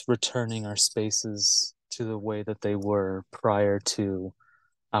meant returning our spaces to the way that they were prior to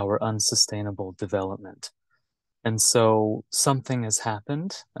our unsustainable development. And so something has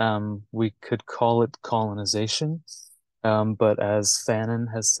happened. We could call it colonization, but as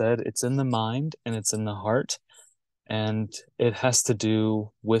Fanon has said, it's in the mind and it's in the heart, and it has to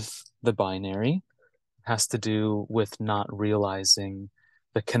do with the binary, has to do with not realizing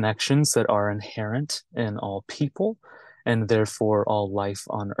the connections that are inherent in all people and therefore all life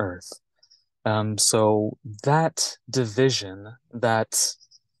on earth. So that division, that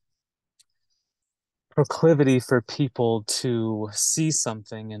proclivity for people to see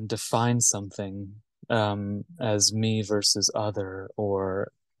something and define something as me versus other,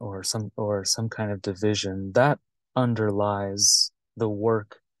 or some kind of division, that underlies the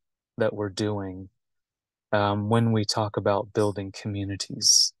work that we're doing when we talk about building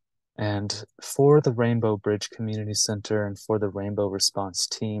communities. And for the Rainbow Bridge Community Center and for the Rainbow Response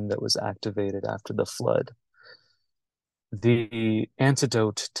Team that was activated after the flood, the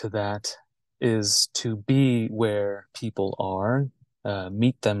antidote to that is to be where people are,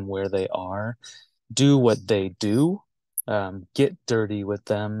 meet them where they are, do what they do, get dirty with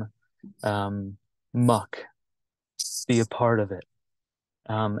them, muck, be a part of it,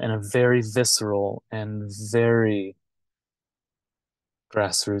 in a very visceral and very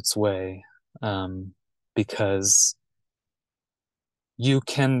grassroots way, because you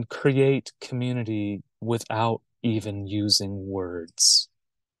can create community without even using words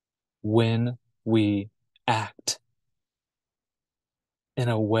when we act in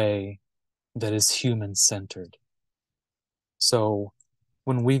a way that is human-centered. So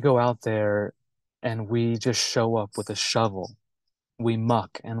when we go out there and we just show up with a shovel, we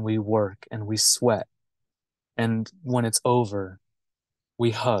muck and we work and we sweat, and when it's over,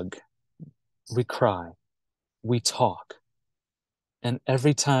 we hug, we cry, we talk. And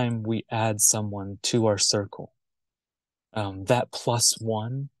every time we add someone to our circle, that plus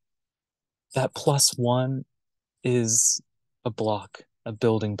one is a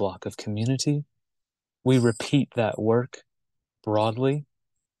building block of community. We repeat that work broadly,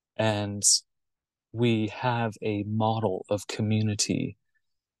 and we have a model of community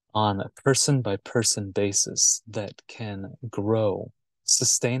on a person by person basis that can grow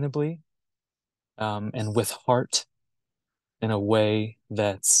sustainably and with heart in a way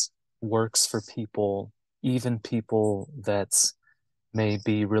that works for people, even people that may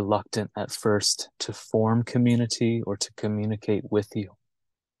be reluctant at first to form community or to communicate with you.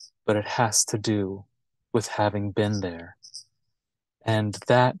 But it has to do with having been there. And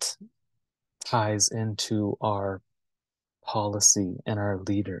that ties into our policy and our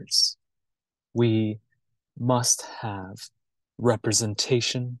leaders. We must have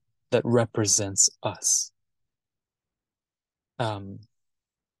representation that represents us.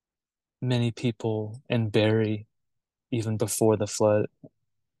 Many people in Barrie, even before the flood,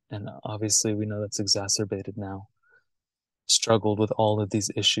 and obviously we know that's exacerbated now, struggled with all of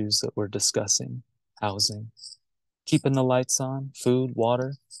these issues that we're discussing: housing, keeping the lights on, food,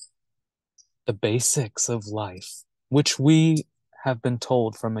 water, the basics of life, which we have been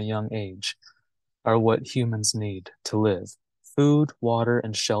told from a young age are what humans need to live: food, water,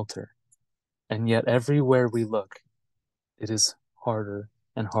 and shelter. And yet everywhere we look, it is harder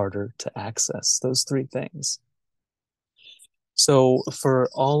and harder to access those three things. So for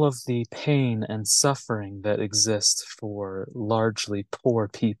all of the pain and suffering that exists for largely poor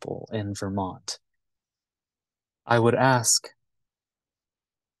people in Vermont, I would ask,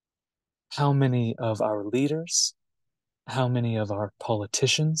 how many of our leaders, how many of our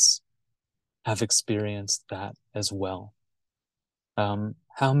politicians have experienced that as well?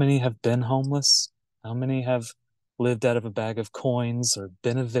 How many have been homeless? How many have lived out of a bag of coins, or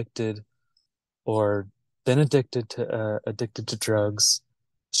been evicted, or been addicted to drugs,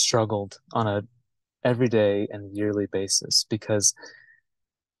 struggled on a everyday and yearly basis? Because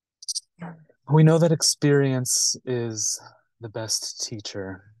we know that experience is the best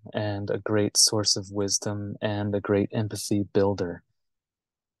teacher and a great source of wisdom and a great empathy builder.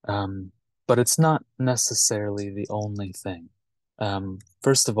 But it's not necessarily the only thing.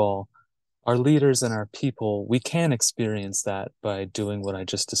 First of all, our leaders and our people, we can experience that by doing what I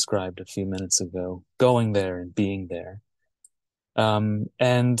just described a few minutes ago, going there and being there.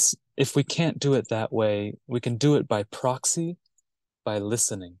 And if we can't do it that way, we can do it by proxy, by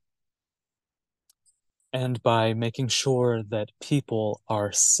listening, and by making sure that people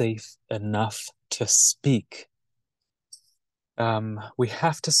are safe enough to speak. We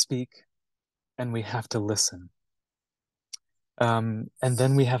have to speak, and we have to listen. And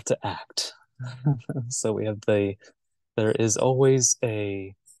then we have to act. So we have there is always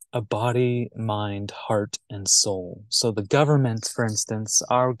a body, mind, heart, and soul. So the government, for instance,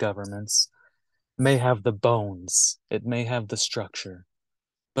 our governments may have the bones, it may have the structure,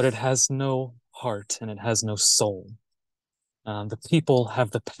 but it has no heart and it has no soul. The people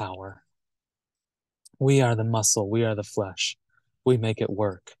have the power. We are the muscle, we are the flesh. We make it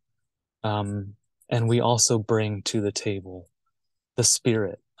work. And we also bring to the table the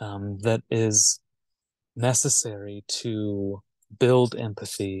spirit that is necessary to build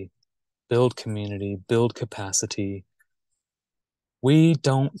empathy, build community, build capacity. We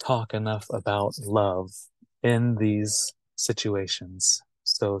don't talk enough about love in these situations.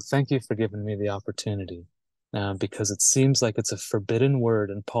 So thank you for giving me the opportunity, because it seems like it's a forbidden word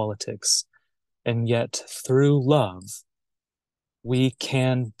in politics. And yet through love, we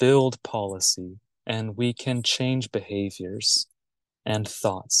can build policy and we can change behaviors and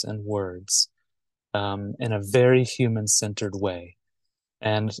thoughts and words in a very human-centered way.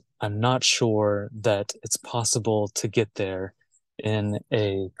 And I'm not sure that it's possible to get there in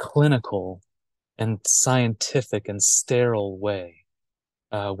a clinical and scientific and sterile way.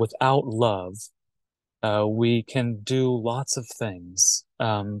 Without love, we can do lots of things,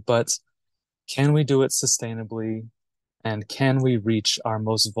 but can we do it sustainably? And can we reach our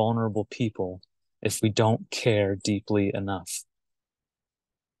most vulnerable people if we don't care deeply enough?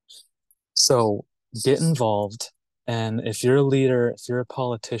 So get involved. And if you're a leader, if you're a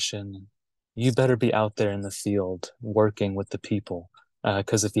politician, you better be out there in the field working with the people.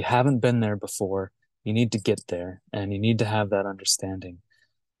 Because if you haven't been there before, you need to get there and you need to have that understanding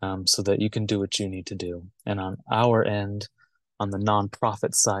so that you can do what you need to do. And on our end, on the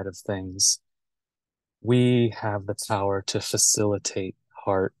nonprofit side of things, we have the power to facilitate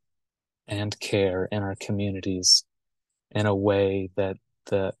heart and care in our communities in a way that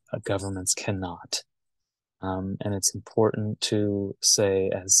the governments cannot. And it's important to say,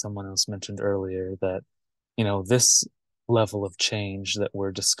 as someone else mentioned earlier, that, you know, this level of change that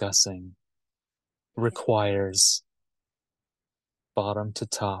we're discussing requires bottom to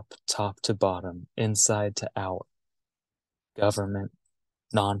top, top to bottom, inside to out, government,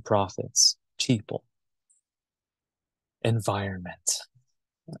 nonprofits, people, environment.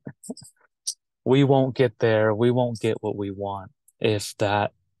 We won't get there. We won't get what we want if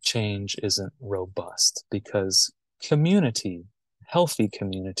that change isn't robust, because community, healthy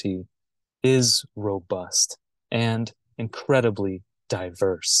community, is robust and incredibly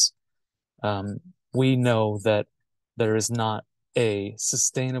diverse. We know that there is not a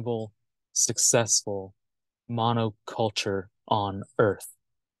sustainable, successful monoculture on Earth.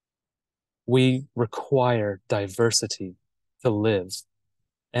 We require diversity to live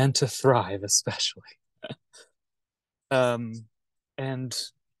and to thrive, especially. And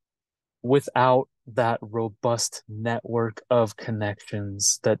without that robust network of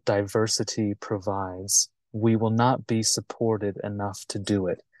connections that diversity provides, we will not be supported enough to do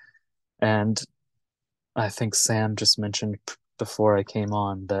it. And I think Sam just mentioned before I came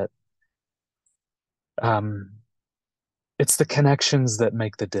on that it's the connections that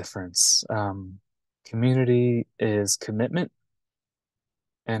make the difference. Community is commitment,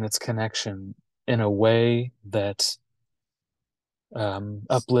 and it's connection in a way that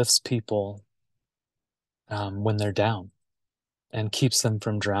uplifts people when they're down and keeps them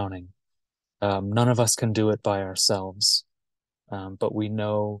from drowning. None of us can do it by ourselves, but we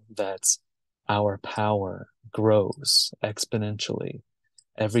know that our power grows exponentially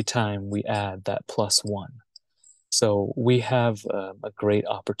every time we add that +1. So we have a great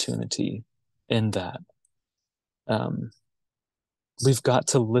opportunity in that. We've got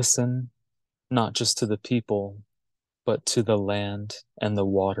to listen not just to the people, but to the land and the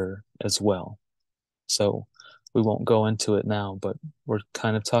water as well. So we won't go into it now, but we're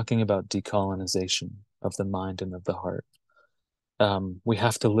kind of talking about decolonization of the mind and of the heart. We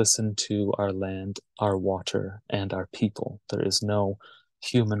have to listen to our land, our water, and our people. There is no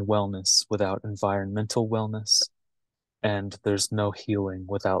human wellness without environmental wellness, and there's no healing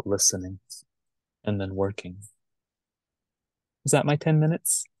without listening and then working. Is that my 10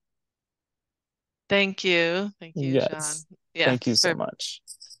 minutes? Thank you. Thank you, Yes. Sean. Yeah, Thank you so much.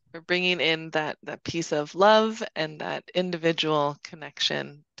 For bringing in that piece of love and that individual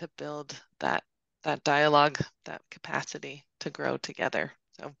connection to build that dialogue, that capacity to grow together.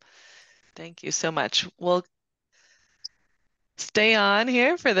 So thank you so much. We'll stay on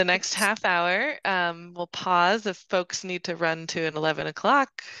here for the next half hour. We'll pause if folks need to run to an 11 o'clock.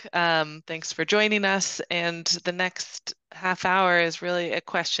 Thanks for joining us. And the next half hour is really a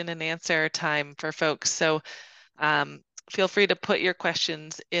question and answer time for folks. So feel free to put your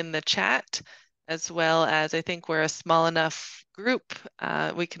questions in the chat, as well as I think we're a small enough group.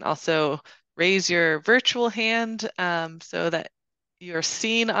 We can also raise your virtual hand so that you're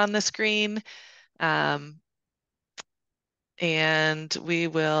seen on the screen. And we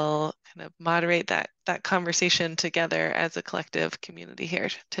will kind of moderate that conversation together as a collective community here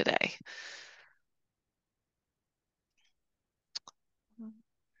today.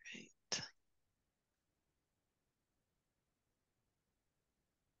 Right.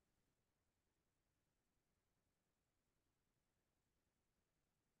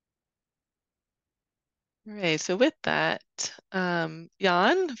 All right, so with that, Jan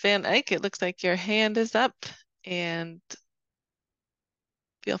van Eyck, it looks like your hand is up, and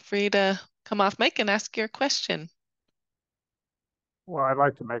feel free to come off mic and ask your question. Well, I'd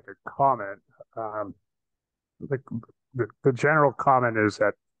like to make a comment. The general comment is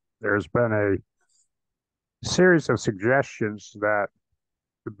that there's been a series of suggestions that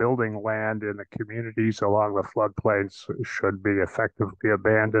the building land in the communities along the floodplains should be effectively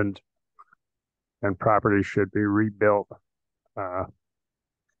abandoned and property should be rebuilt on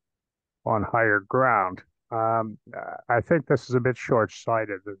higher ground. I think this is a bit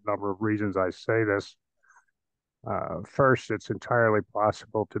short-sighted. There's a number of reasons I say this. First, it's entirely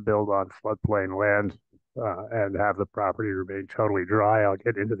possible to build on floodplain land and have the property remain totally dry. I'll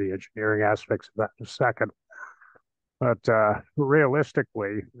get into the engineering aspects of that in a second. But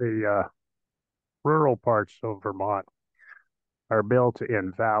realistically, the rural parts of Vermont are built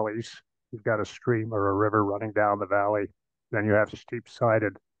in valleys. You've got a stream or a river running down the valley. Then you have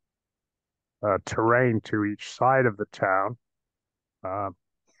steep-sided terrain to each side of the town.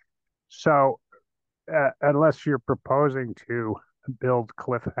 So unless you're proposing to build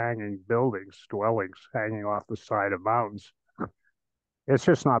cliff-hanging buildings, dwellings hanging off the side of mountains, it's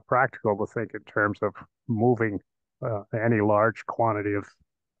just not practical to think in terms of moving any large quantity of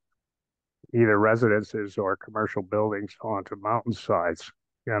either residences or commercial buildings onto mountainsides.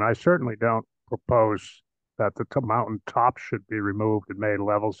 And I certainly don't propose that the mountain top should be removed and made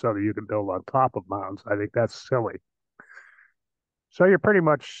level so that you can build on top of mountains. I think that's silly. So you're pretty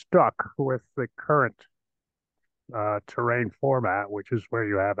much stuck with the current terrain format, which is where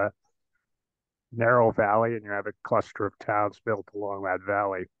you have a narrow valley and you have a cluster of towns built along that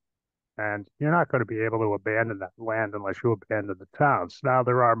valley. And you're not going to be able to abandon that land unless you abandon the towns. Now,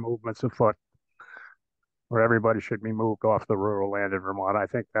 there are movements afoot where everybody should be moved off the rural land in Vermont. I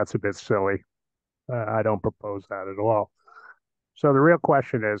think that's a bit silly. I don't propose that at all. So the real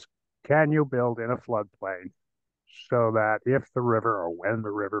question is, can you build in a floodplain so that if the river or when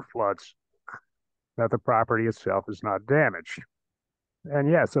the river floods, that the property itself is not damaged?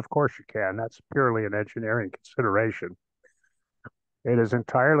 And yes, of course you can. That's purely an engineering consideration. It is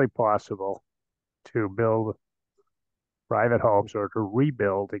entirely possible to build private homes or to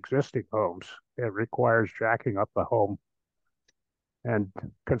rebuild existing homes. It requires jacking up the home and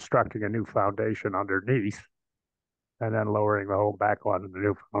constructing a new foundation underneath and then lowering the home back onto the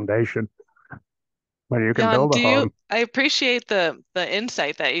new foundation. When you can Jan, build a home. I appreciate the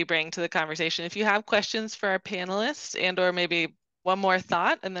insight that you bring to the conversation. If you have questions for our panelists and or maybe one more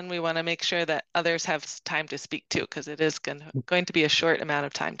thought, and then we want to make sure that others have time to speak too, because it is going to be a short amount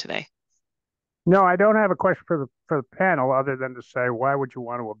of time today. No, I don't have a question for the panel other than to say, why would you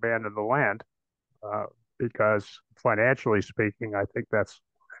want to abandon the land? Because financially speaking, I think that's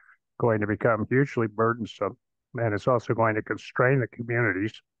going to become hugely burdensome, and it's also going to constrain the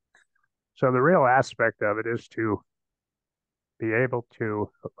communities. So the real aspect of it is to be able to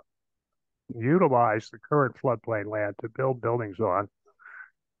utilize the current floodplain land to build buildings on,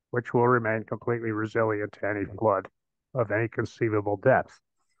 which will remain completely resilient to any flood of any conceivable depth.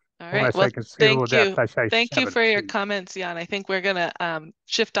 All When I right. say Well, conceivable depth, I say thank you 7 for your feet. comments, Jan. I think we're going to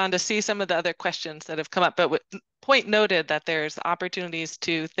shift on to see some of the other questions that have come up, but point noted that there's opportunities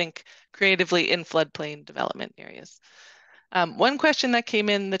to think creatively in floodplain development areas. One question that came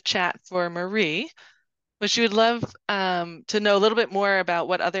in the chat for Marie was she would love to know a little bit more about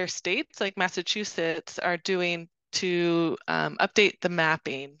what other states like Massachusetts are doing to update the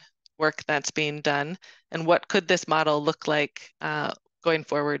mapping work that's being done, and what could this model look like going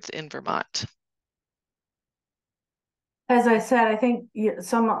forwards in Vermont? As I said, I think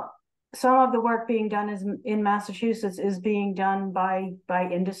some of the work being done in Massachusetts is being done by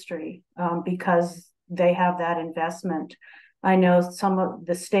industry because they have that investment. I know some of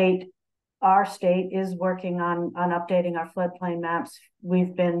the our state is working on updating our floodplain maps.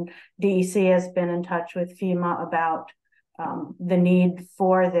 DEC has been in touch with FEMA about the need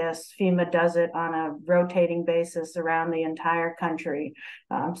for this. FEMA does it on a rotating basis around the entire country.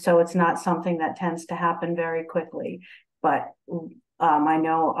 So it's not something that tends to happen very quickly. But I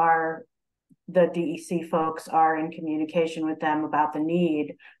know the DEC folks are in communication with them about the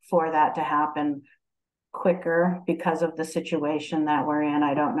need for that to happen quicker because of the situation that we're in.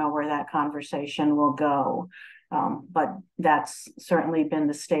 I don't know where that conversation will go, but that's certainly been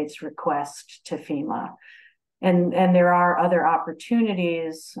the state's request to FEMA. And there are other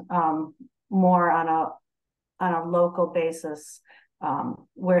opportunities more on a local basis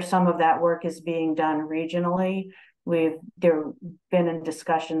where some of that work is being done regionally. There been in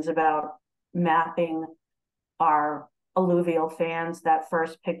discussions about mapping our alluvial fans. That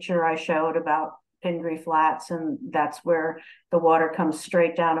first picture I showed about Pingree Flats, and that's where the water comes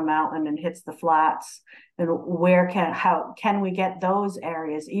straight down a mountain and hits the flats. And how can we get those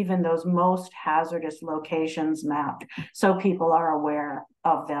areas, even those most hazardous locations, mapped so people are aware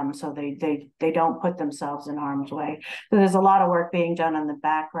of them, so they don't put themselves in harm's way. So there's a lot of work being done in the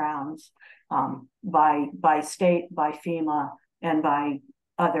backgrounds by state, by FEMA, and by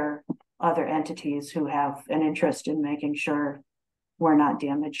other entities who have an interest in making sure we're not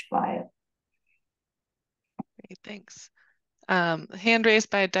damaged by it. Great, thanks. Hand raised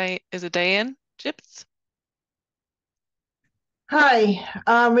by is it Diane Gyps?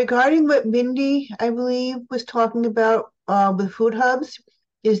 Hi, regarding what Mindy, I believe, was talking about with food hubs,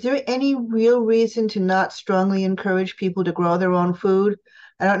 is there any real reason to not strongly encourage people to grow their own food?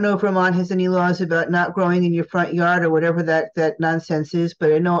 I don't know if Vermont has any laws about not growing in your front yard or whatever that nonsense is,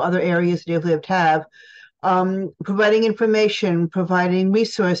 but I know other areas that have have. Providing information, providing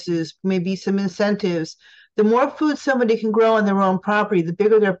resources, maybe some incentives. The more food somebody can grow on their own property, the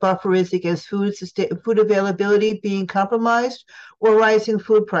bigger their buffer is against food availability being compromised or rising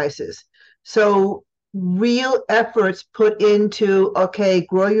food prices. So real efforts put into, okay,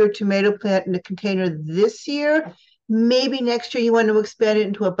 grow your tomato plant in a container this year. Maybe next year you want to expand it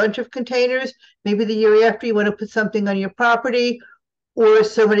into a bunch of containers. Maybe the year after you want to put something on your property, or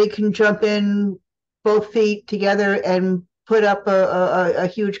somebody can jump in both feet together and put up a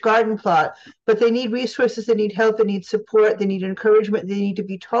huge garden plot. But they need resources, they need help, they need support, they need encouragement, they need to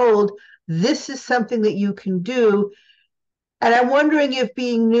be told, this is something that you can do. And I'm wondering if,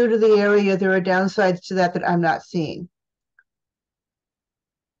 being new to the area, there are downsides to that I'm not seeing.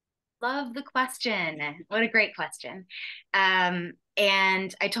 Love the question. What a great question. And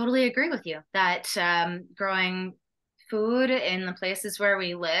I totally agree with you that growing food in the places where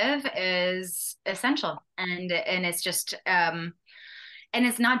we live is essential, and it's just and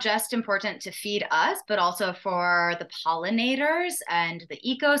it's not just important to feed us, but also for the pollinators and the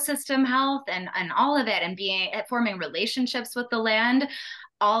ecosystem health and all of it, and forming relationships with the land.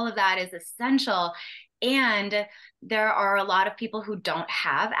 All of that is essential. And there are a lot of people who don't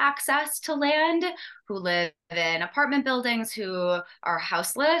have access to land, who live in apartment buildings, who are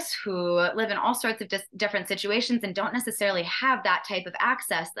houseless, who live in all sorts of different situations and don't necessarily have that type of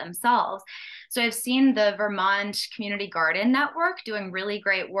access themselves. So I've seen the Vermont Community Garden Network doing really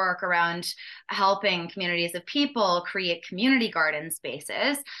great work around helping communities of people create community garden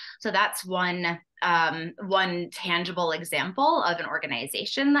spaces. So that's one tangible example of an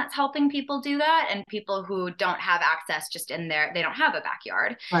organization that's helping people do that, and people who don't have access just in they don't have a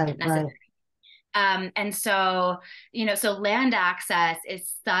backyard necessarily. Right. And so, so land access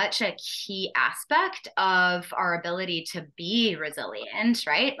is such a key aspect of our ability to be resilient,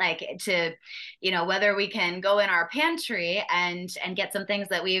 right? Like to, whether we can go in our pantry and get some things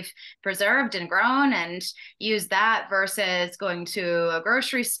that we've preserved and grown and use that versus going to a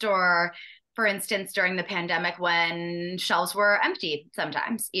grocery store, for instance, during the pandemic when shelves were empty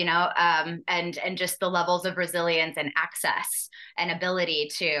sometimes, and just the levels of resilience and access and ability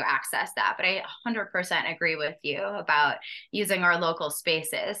to access that. But I 100% agree with you about using our local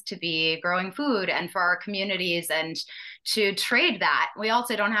spaces to be growing food and for our communities and to trade that. We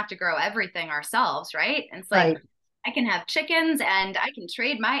also don't have to grow everything ourselves, right? And it's like, Right. I can have chickens and I can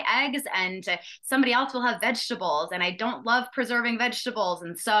trade my eggs, and somebody else will have vegetables, and I don't love preserving vegetables.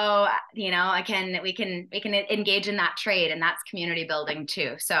 And so, we can engage in that trade, and that's community building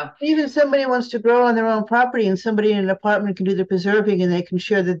too. So Even somebody wants to grow on their own property and somebody in an apartment can do the preserving and they can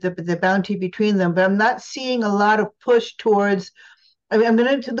share the bounty between them. But I'm not seeing a lot of push towards, I'm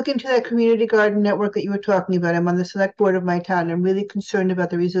going to look into that community garden network that you were talking about. I'm on the select board of my town. And I'm really concerned about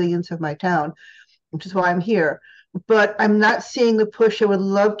the resilience of my town, which is why I'm here. But I'm not seeing the push I would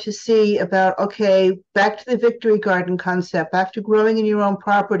love to see about, okay, back to the victory garden concept, back to growing in your own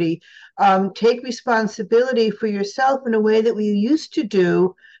property. Take responsibility for yourself in a way that we used to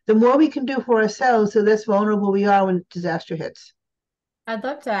do. The more we can do for ourselves, the less vulnerable we are when disaster hits. I'd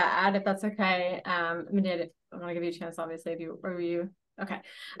love to add, if that's okay. Mindy, I want to give you a chance, obviously, if you okay.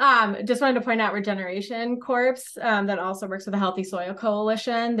 Just wanted to point out Regeneration Corps that also works with the Healthy Soil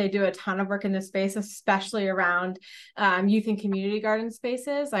Coalition. They do a ton of work in this space, especially around youth and community garden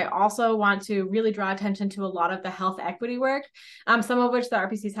spaces. I also want to really draw attention to a lot of the health equity work, some of which the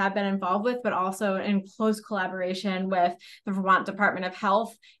RPCs have been involved with, but also in close collaboration with the Vermont Department of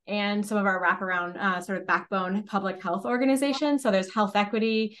Health and some of our wraparound sort of backbone public health organizations. So there's health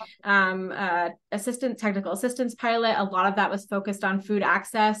equity, technical assistance pilot. A lot of that was focused on food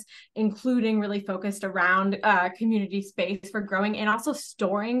access, including really focused around community space for growing and also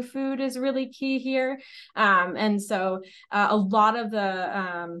storing food is really key here. And so a lot of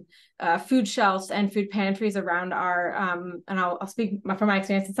the food shelves and food pantries around our, and I'll speak from my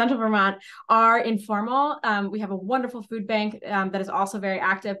experience in Central Vermont, are informal. We have a wonderful food bank that is also very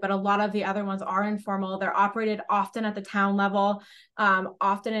active, but a lot of the other ones are informal. They're operated often at the town level,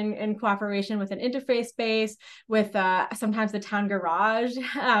 often in cooperation with an interface space, with sometimes the town garage,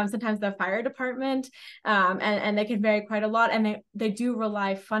 sometimes the fire department, and they can vary quite a lot. And they do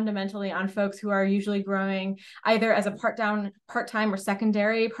rely fundamentally on folks who are usually growing either as a part-time or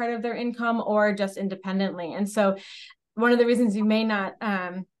secondary part of their income or just independently. And so one of the reasons you may not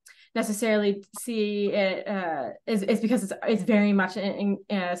necessarily see it is because it's very much sort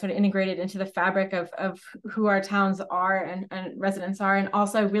of integrated into the fabric of who our towns are and residents are. And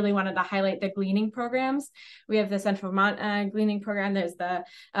also I really wanted to highlight the gleaning programs. We have the Central Vermont gleaning program. There's the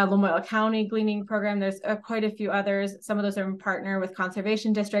Lamoille County gleaning program. There's quite a few others. Some of those are in partner with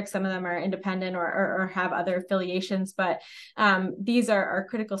conservation districts. Some of them are independent or have other affiliations, but these are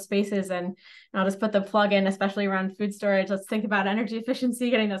critical spaces. And I'll just put the plug in, especially around food storage. Let's think about energy efficiency,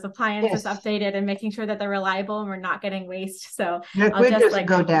 getting those appliances updated and making sure that they're reliable and we're not getting waste. So I'll just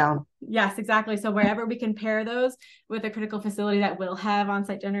go down. Yes, exactly. So wherever we can pair those with a critical facility that will have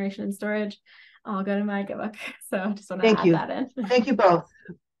on-site generation and storage, I'll go to my book. So just want to add that in. Thank you both.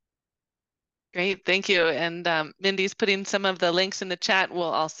 Great, thank you. And Mindy's putting some of the links in the chat. We'll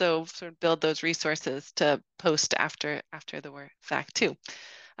also sort of build those resources to post after the fact too.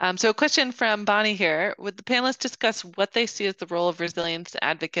 So a question from Bonnie here. Would the panelists discuss what they see as the role of resilience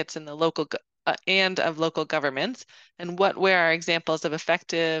advocates in the local and of local governments, and where are examples of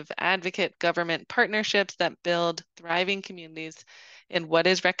effective advocate government partnerships that build thriving communities, and what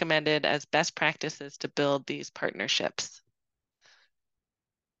is recommended as best practices to build these partnerships?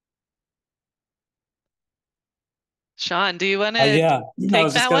 Sean, do you want to Yeah, I take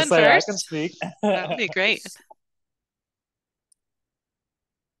was just that gonna one say I can first? speak. That would be great.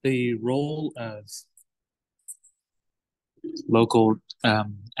 The role of local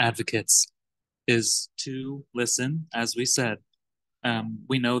advocates is to listen, as we said.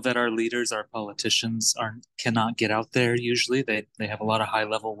 We know that our leaders, our politicians, cannot get out there usually. They have a lot of high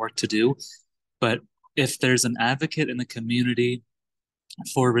level work to do. But if there's an advocate in the community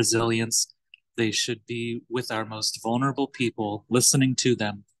for resilience, they should be with our most vulnerable people, listening to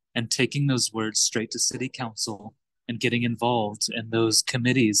them and taking those words straight to city council and getting involved in those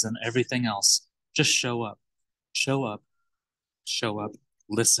committees and everything else. Just show up, show up, show up,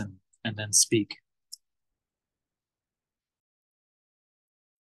 listen, and then speak.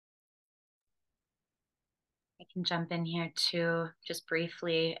 I can jump in here too, just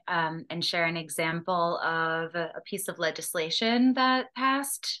briefly, and share an example of a piece of legislation that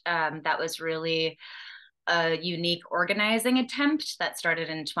passed that was really a unique organizing attempt that started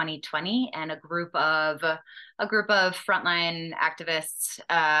in 2020, and a group of frontline activists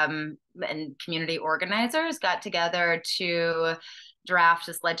and community organizers got together to draft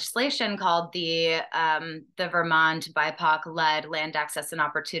this legislation called the Vermont BIPOC-led Land Access and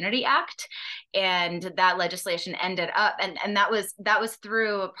Opportunity Act, and that legislation ended up, and that was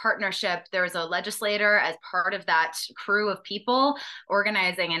through a partnership. There was a legislator as part of that crew of people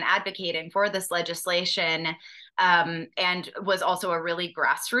organizing and advocating for this legislation, and was also a really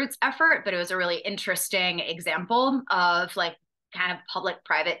grassroots effort, but it was a really interesting example of like kind of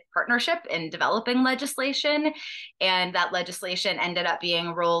public-private partnership in developing legislation. And that legislation ended up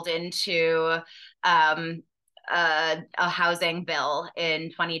being rolled into a housing bill in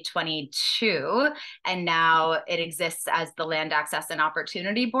 2022, and now it exists as the Land Access and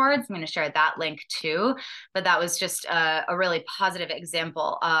Opportunity Boards. I'm going to share that link too, but that was just a really positive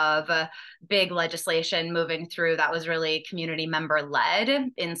example of big legislation moving through that was really community member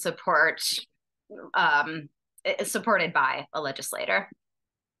led in support, supported by a legislator.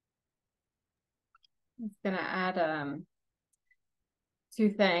 I'm going to add two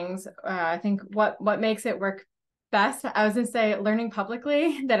things. I think what makes it work best, I was going to say learning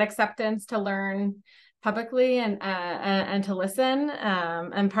publicly, that acceptance to learn publicly and to listen.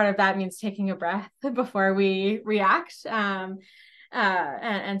 And part of that means taking a breath before we react, and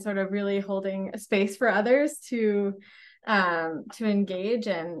sort of really holding space for others to engage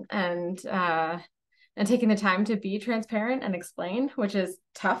and taking the time to be transparent and explain, which is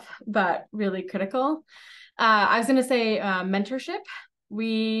tough, but really critical. I was going to say mentorship.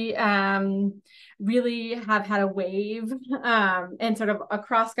 We really have had a wave and sort of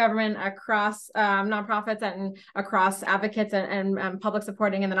across government, across nonprofits, and across advocates and public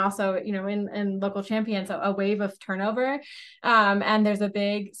supporting, and then also, you know, in local champions, a wave of turnover. And there's a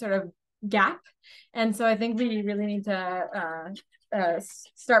big sort of gap. And so I think we really need to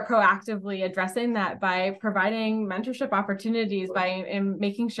start proactively addressing that by providing mentorship opportunities, by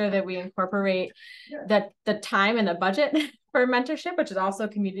making sure that we incorporate the time and the budget for mentorship, which is also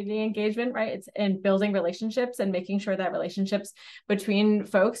community engagement, right? It's in building relationships and making sure that relationships between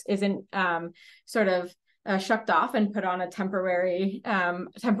folks isn't sort of shucked off and put on a temporary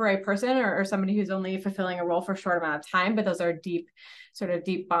person or somebody who's only fulfilling a role for a short amount of time, but those are deep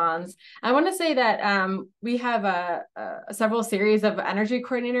bonds. I want to say that we have several series of energy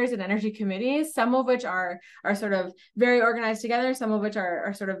coordinators and energy committees, some of which are sort of very organized together, some of which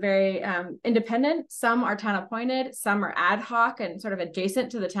are sort of very independent, some are town appointed, some are ad hoc and sort of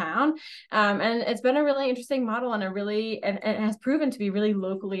adjacent to the town. And it's been a really interesting model, and it has proven to be really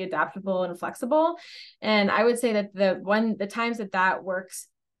locally adaptable and flexible. And I would say that the times that works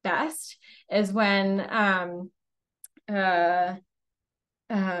best is when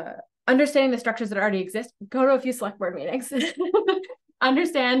understanding the structures that already exist, go to a few select board meetings,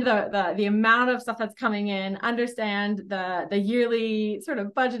 understand the amount of stuff that's coming in, understand the yearly sort of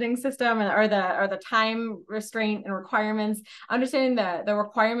budgeting system or the time restraint and requirements, understanding the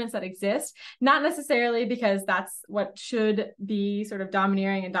requirements that exist, not necessarily because that's what should be sort of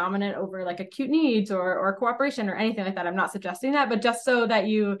domineering and dominant over like acute needs or cooperation or anything like that. I'm not suggesting that, but just so that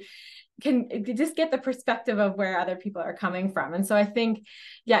you can just get the perspective of where other people are coming from. And so I think,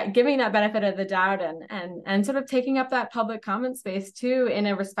 yeah, giving that benefit of the doubt and sort of taking up that public comment space too in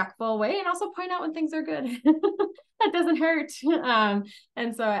a respectful way, and also point out when things are good. That doesn't hurt.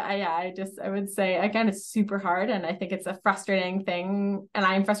 And so I would say, again, it's super hard, and I think it's a frustrating thing, and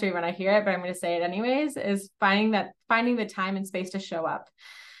I'm frustrated when I hear it, but I'm going to say it anyways, is finding the time and space to show up.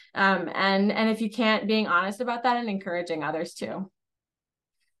 And if you can't, being honest about that and encouraging others too.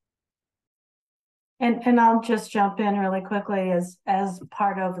 And I'll just jump in really quickly as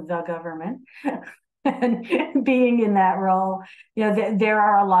part of the government. and being in that role, there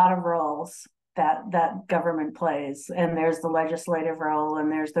are a lot of roles that government plays, and there's the legislative role,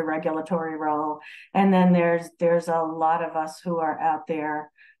 and there's the regulatory role, and then there's a lot of us who are out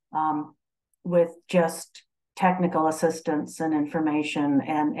there with just technical assistance and information,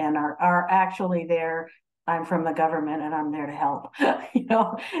 and are actually there. I'm from the government and I'm there to help.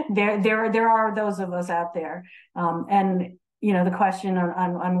 There are those of us out there, and the question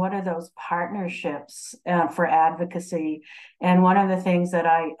on what are those partnerships for advocacy. And one of the things that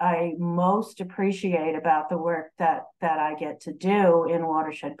I most appreciate about the work that I get to do in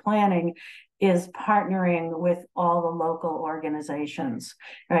watershed planning is partnering with all the local organizations,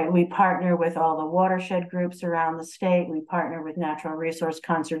 right? We partner with all the watershed groups around the state. We partner with natural resource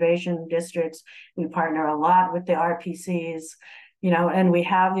conservation districts. We partner a lot with the RPCs. And we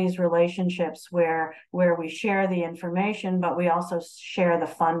have these relationships where we share the information, but we also share the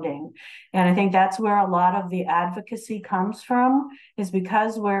funding. And I think that's where a lot of the advocacy comes from, is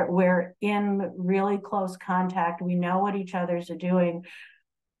because we're in really close contact. We know what each other's are doing.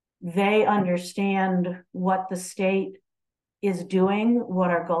 They understand what the state is doing, what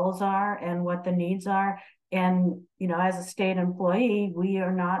our goals are, and what the needs are. And, as a state employee, we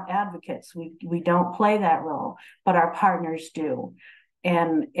are not advocates. We don't play that role, but our partners do.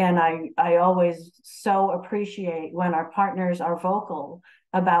 And I always so appreciate when our partners are vocal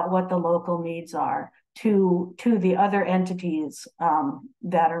about what the local needs are to the other entities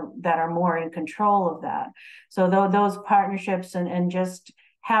that are more in control of that. So those partnerships and just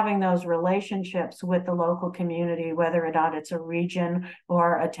having those relationships with the local community, whether or not it's a region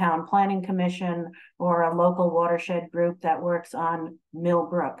or a town planning commission or a local watershed group that works on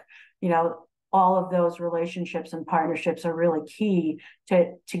Millbrook, all of those relationships and partnerships are really key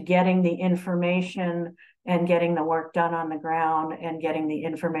to getting the information and getting the work done on the ground and getting the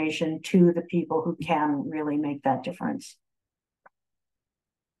information to the people who can really make that difference.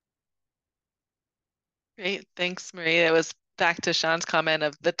 Great, thanks, Marie. It was back to Sean's comment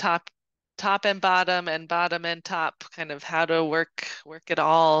of the top and bottom and top, kind of how to work it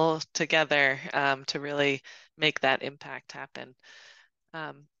all together to really make that impact happen.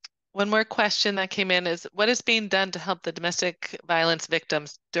 One more question that came in is, what is being done to help the domestic violence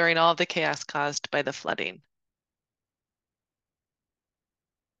victims during all the chaos caused by the flooding?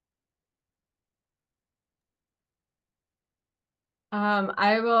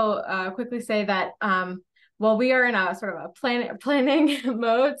 I will quickly say that well, we are in a sort of a planning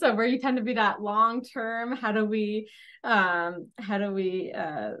mode, so where you tend to be that long term, how do we sort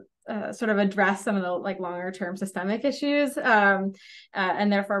of address some of the longer term systemic issues, and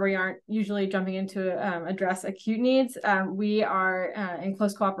therefore we aren't usually jumping into address acute needs. We are in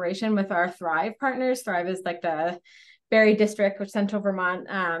close cooperation with our Thrive partners. Thrive is like the Barre District, which Central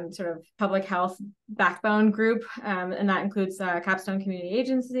Vermont sort of public health backbone group, and that includes Capstone Community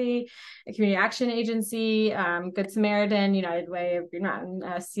Agency, Community Action Agency, Good Samaritan, United Way of Green Mountain,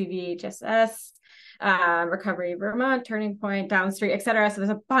 CVHSS, Recovery Vermont, Turning Point, Downstreet, et cetera. So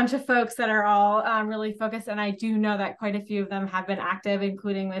there's a bunch of folks that are all really focused, and I do know that quite a few of them have been active,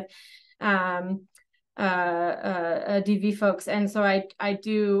 including with DV folks. And so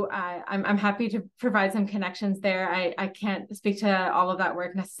I'm happy to provide some connections there. I can't speak to all of that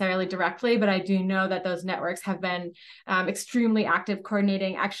work necessarily directly, but I do know that those networks have been extremely active,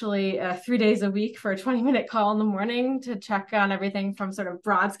 coordinating actually 3 days a week for a 20-minute call in the morning to check on everything from sort of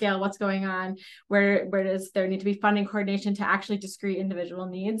broad scale, what's going on, where does there need to be funding coordination to actually discrete individual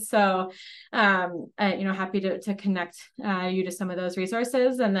needs. So happy to connect you to some of those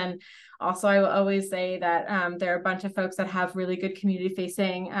resources. And then also, I will always say that there are a bunch of folks that have really good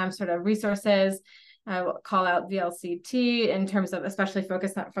community-facing sort of resources. I will call out VLCT in terms of especially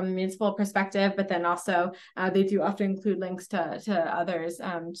focused from the municipal perspective, but then also they do often include links to others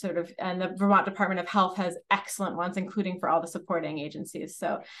and the Vermont Department of Health has excellent ones, including for all the supporting agencies.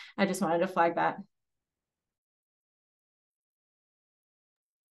 So I just wanted to flag that.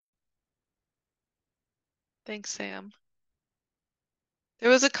 Thanks, Sam. There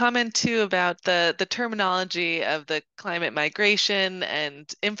was a comment too about the terminology of the climate migration and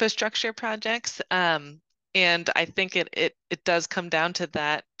infrastructure projects. And I think it does come down to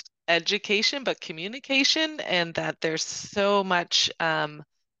that education, but communication, and that there's so much of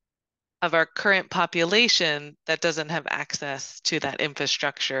our current population that doesn't have access to that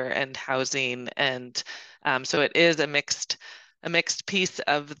infrastructure and housing. And so it is a mixed piece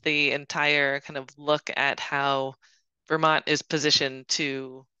of the entire kind of look at how Vermont is positioned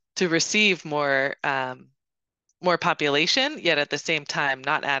to receive more more population, yet at the same time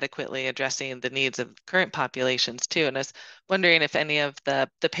not adequately addressing the needs of current populations too. And I was wondering if any of the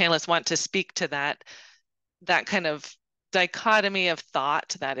panelists want to speak to that kind of dichotomy of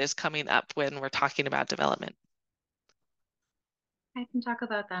thought that is coming up when we're talking about development. I can talk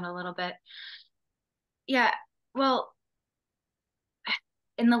about that a little bit. Yeah, well,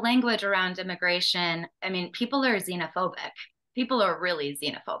 in the language around immigration, I mean, people are xenophobic. People are really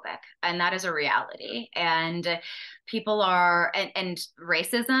xenophobic, and that is a reality. And people are, and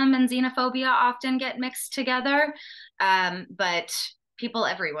racism and xenophobia often get mixed together. But people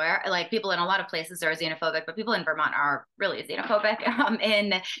everywhere, like people in a lot of places are xenophobic, but people in Vermont are really xenophobic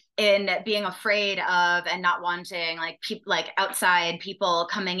in being afraid of and not wanting like outside people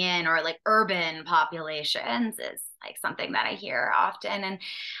coming in, or like urban populations is like something that I hear often. And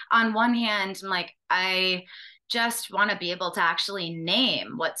on one hand, I'm like, I just want to be able to actually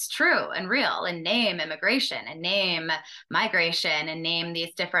name what's true and real, and name immigration and name migration and name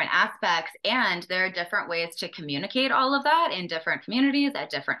these different aspects. And there are different ways to communicate all of that in different communities at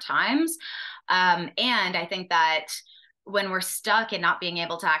different times. And I think that when we're stuck in not being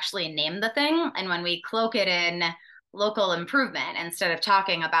able to actually name the thing, and when we cloak it in local improvement instead of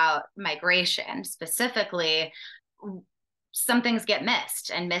talking about migration specifically, some things get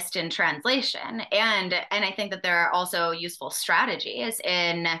missed in translation. And I think that there are also useful strategies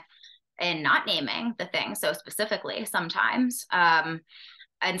in not naming the thing so specifically sometimes. And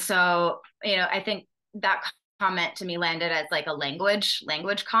so, you know, I think that comment to me landed as like a language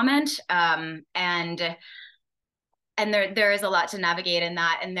comment. And there is a lot to navigate in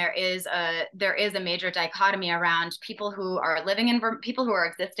that, and there is a major dichotomy around people who are living in people who are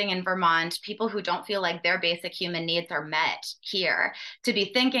existing in Vermont, people who don't feel like their basic human needs are met here, to be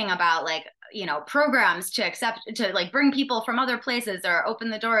thinking about like, you know, programs to like bring people from other places or open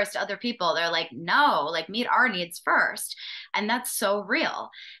the doors to other people. They're like, no, like meet our needs first. And that's so real.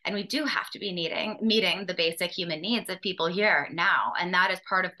 And we do have to be meeting the basic human needs of people here now. And that is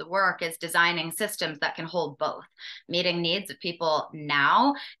part of the work, is designing systems that can hold both, meeting needs of people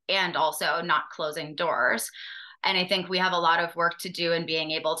now and also not closing doors. And I think we have a lot of work to do in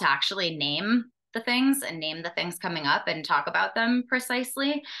being able to actually name the things and name the things coming up and talk about them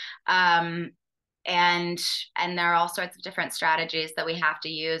precisely. And there are all sorts of different strategies that we have to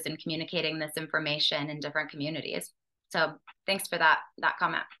use in communicating this information in different communities. So thanks for that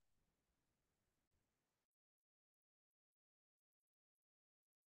comment.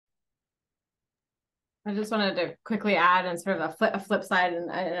 I just wanted to quickly add, and sort of a flip side, and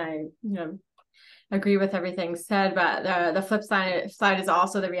I you know, agree with everything said, but the flip side is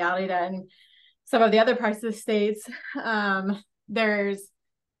also the reality that in some of the other parts of the states, there is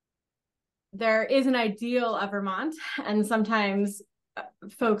an ideal of Vermont, and sometimes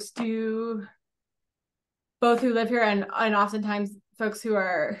folks do, both who live here and oftentimes folks who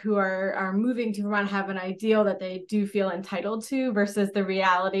are moving to Vermont, have an ideal that they do feel entitled to, versus the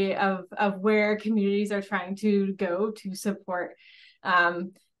reality of where communities are trying to go to support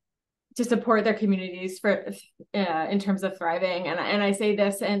their communities for in terms of thriving. And I say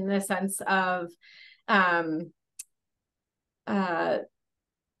this in the sense of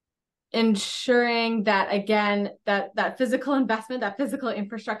ensuring that, again, that physical investment, that physical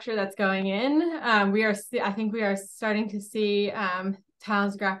infrastructure that's going in, I think we are starting to see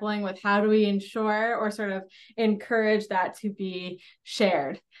towns grappling with how do we ensure or sort of encourage that to be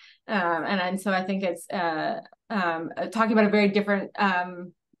shared. And so I think it's talking about a very different,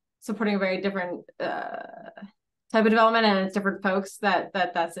 supporting a very different type of development, and it's different folks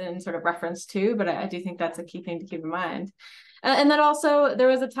that's in sort of reference to, but I do think that's a key thing to keep in mind. And then also there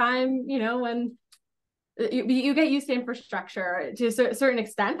was a time, you know, when you get used to infrastructure to a certain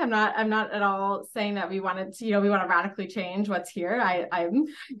extent. I'm not at all saying that we want to radically change what's here. I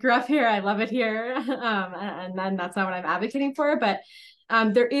grew up here, I love it here, and then that's not what I'm advocating for, but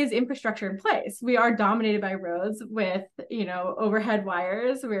there is infrastructure in place. We are dominated by roads with, you know, overhead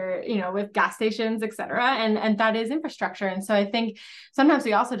wires. We're, you know, with gas stations, et cetera. And that is infrastructure. And so I think sometimes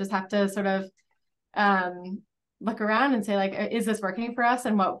we also just have to sort of look around and say, like, is this working for us?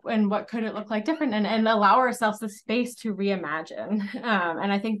 And what could it look like different? And allow ourselves the space to reimagine.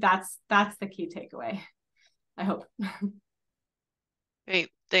 And I think that's the key takeaway, I hope. Great,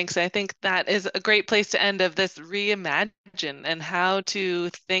 thanks. I think that is a great place to end of this reimagine, and how to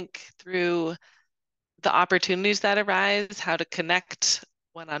think through the opportunities that arise, how to connect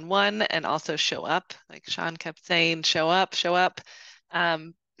one-on-one, and also show up. Like Sean kept saying, show up,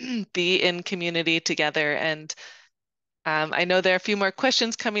 be in community together. And I know there are a few more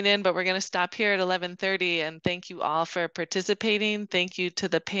questions coming in, but we're going to stop here at 11:30. And thank you all for participating. Thank you to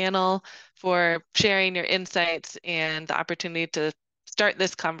the panel for sharing your insights and the opportunity to start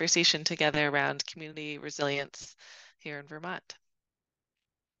this conversation together around community resilience here in Vermont.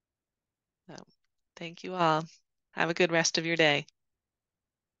 So, thank you all. Have a good rest of your day.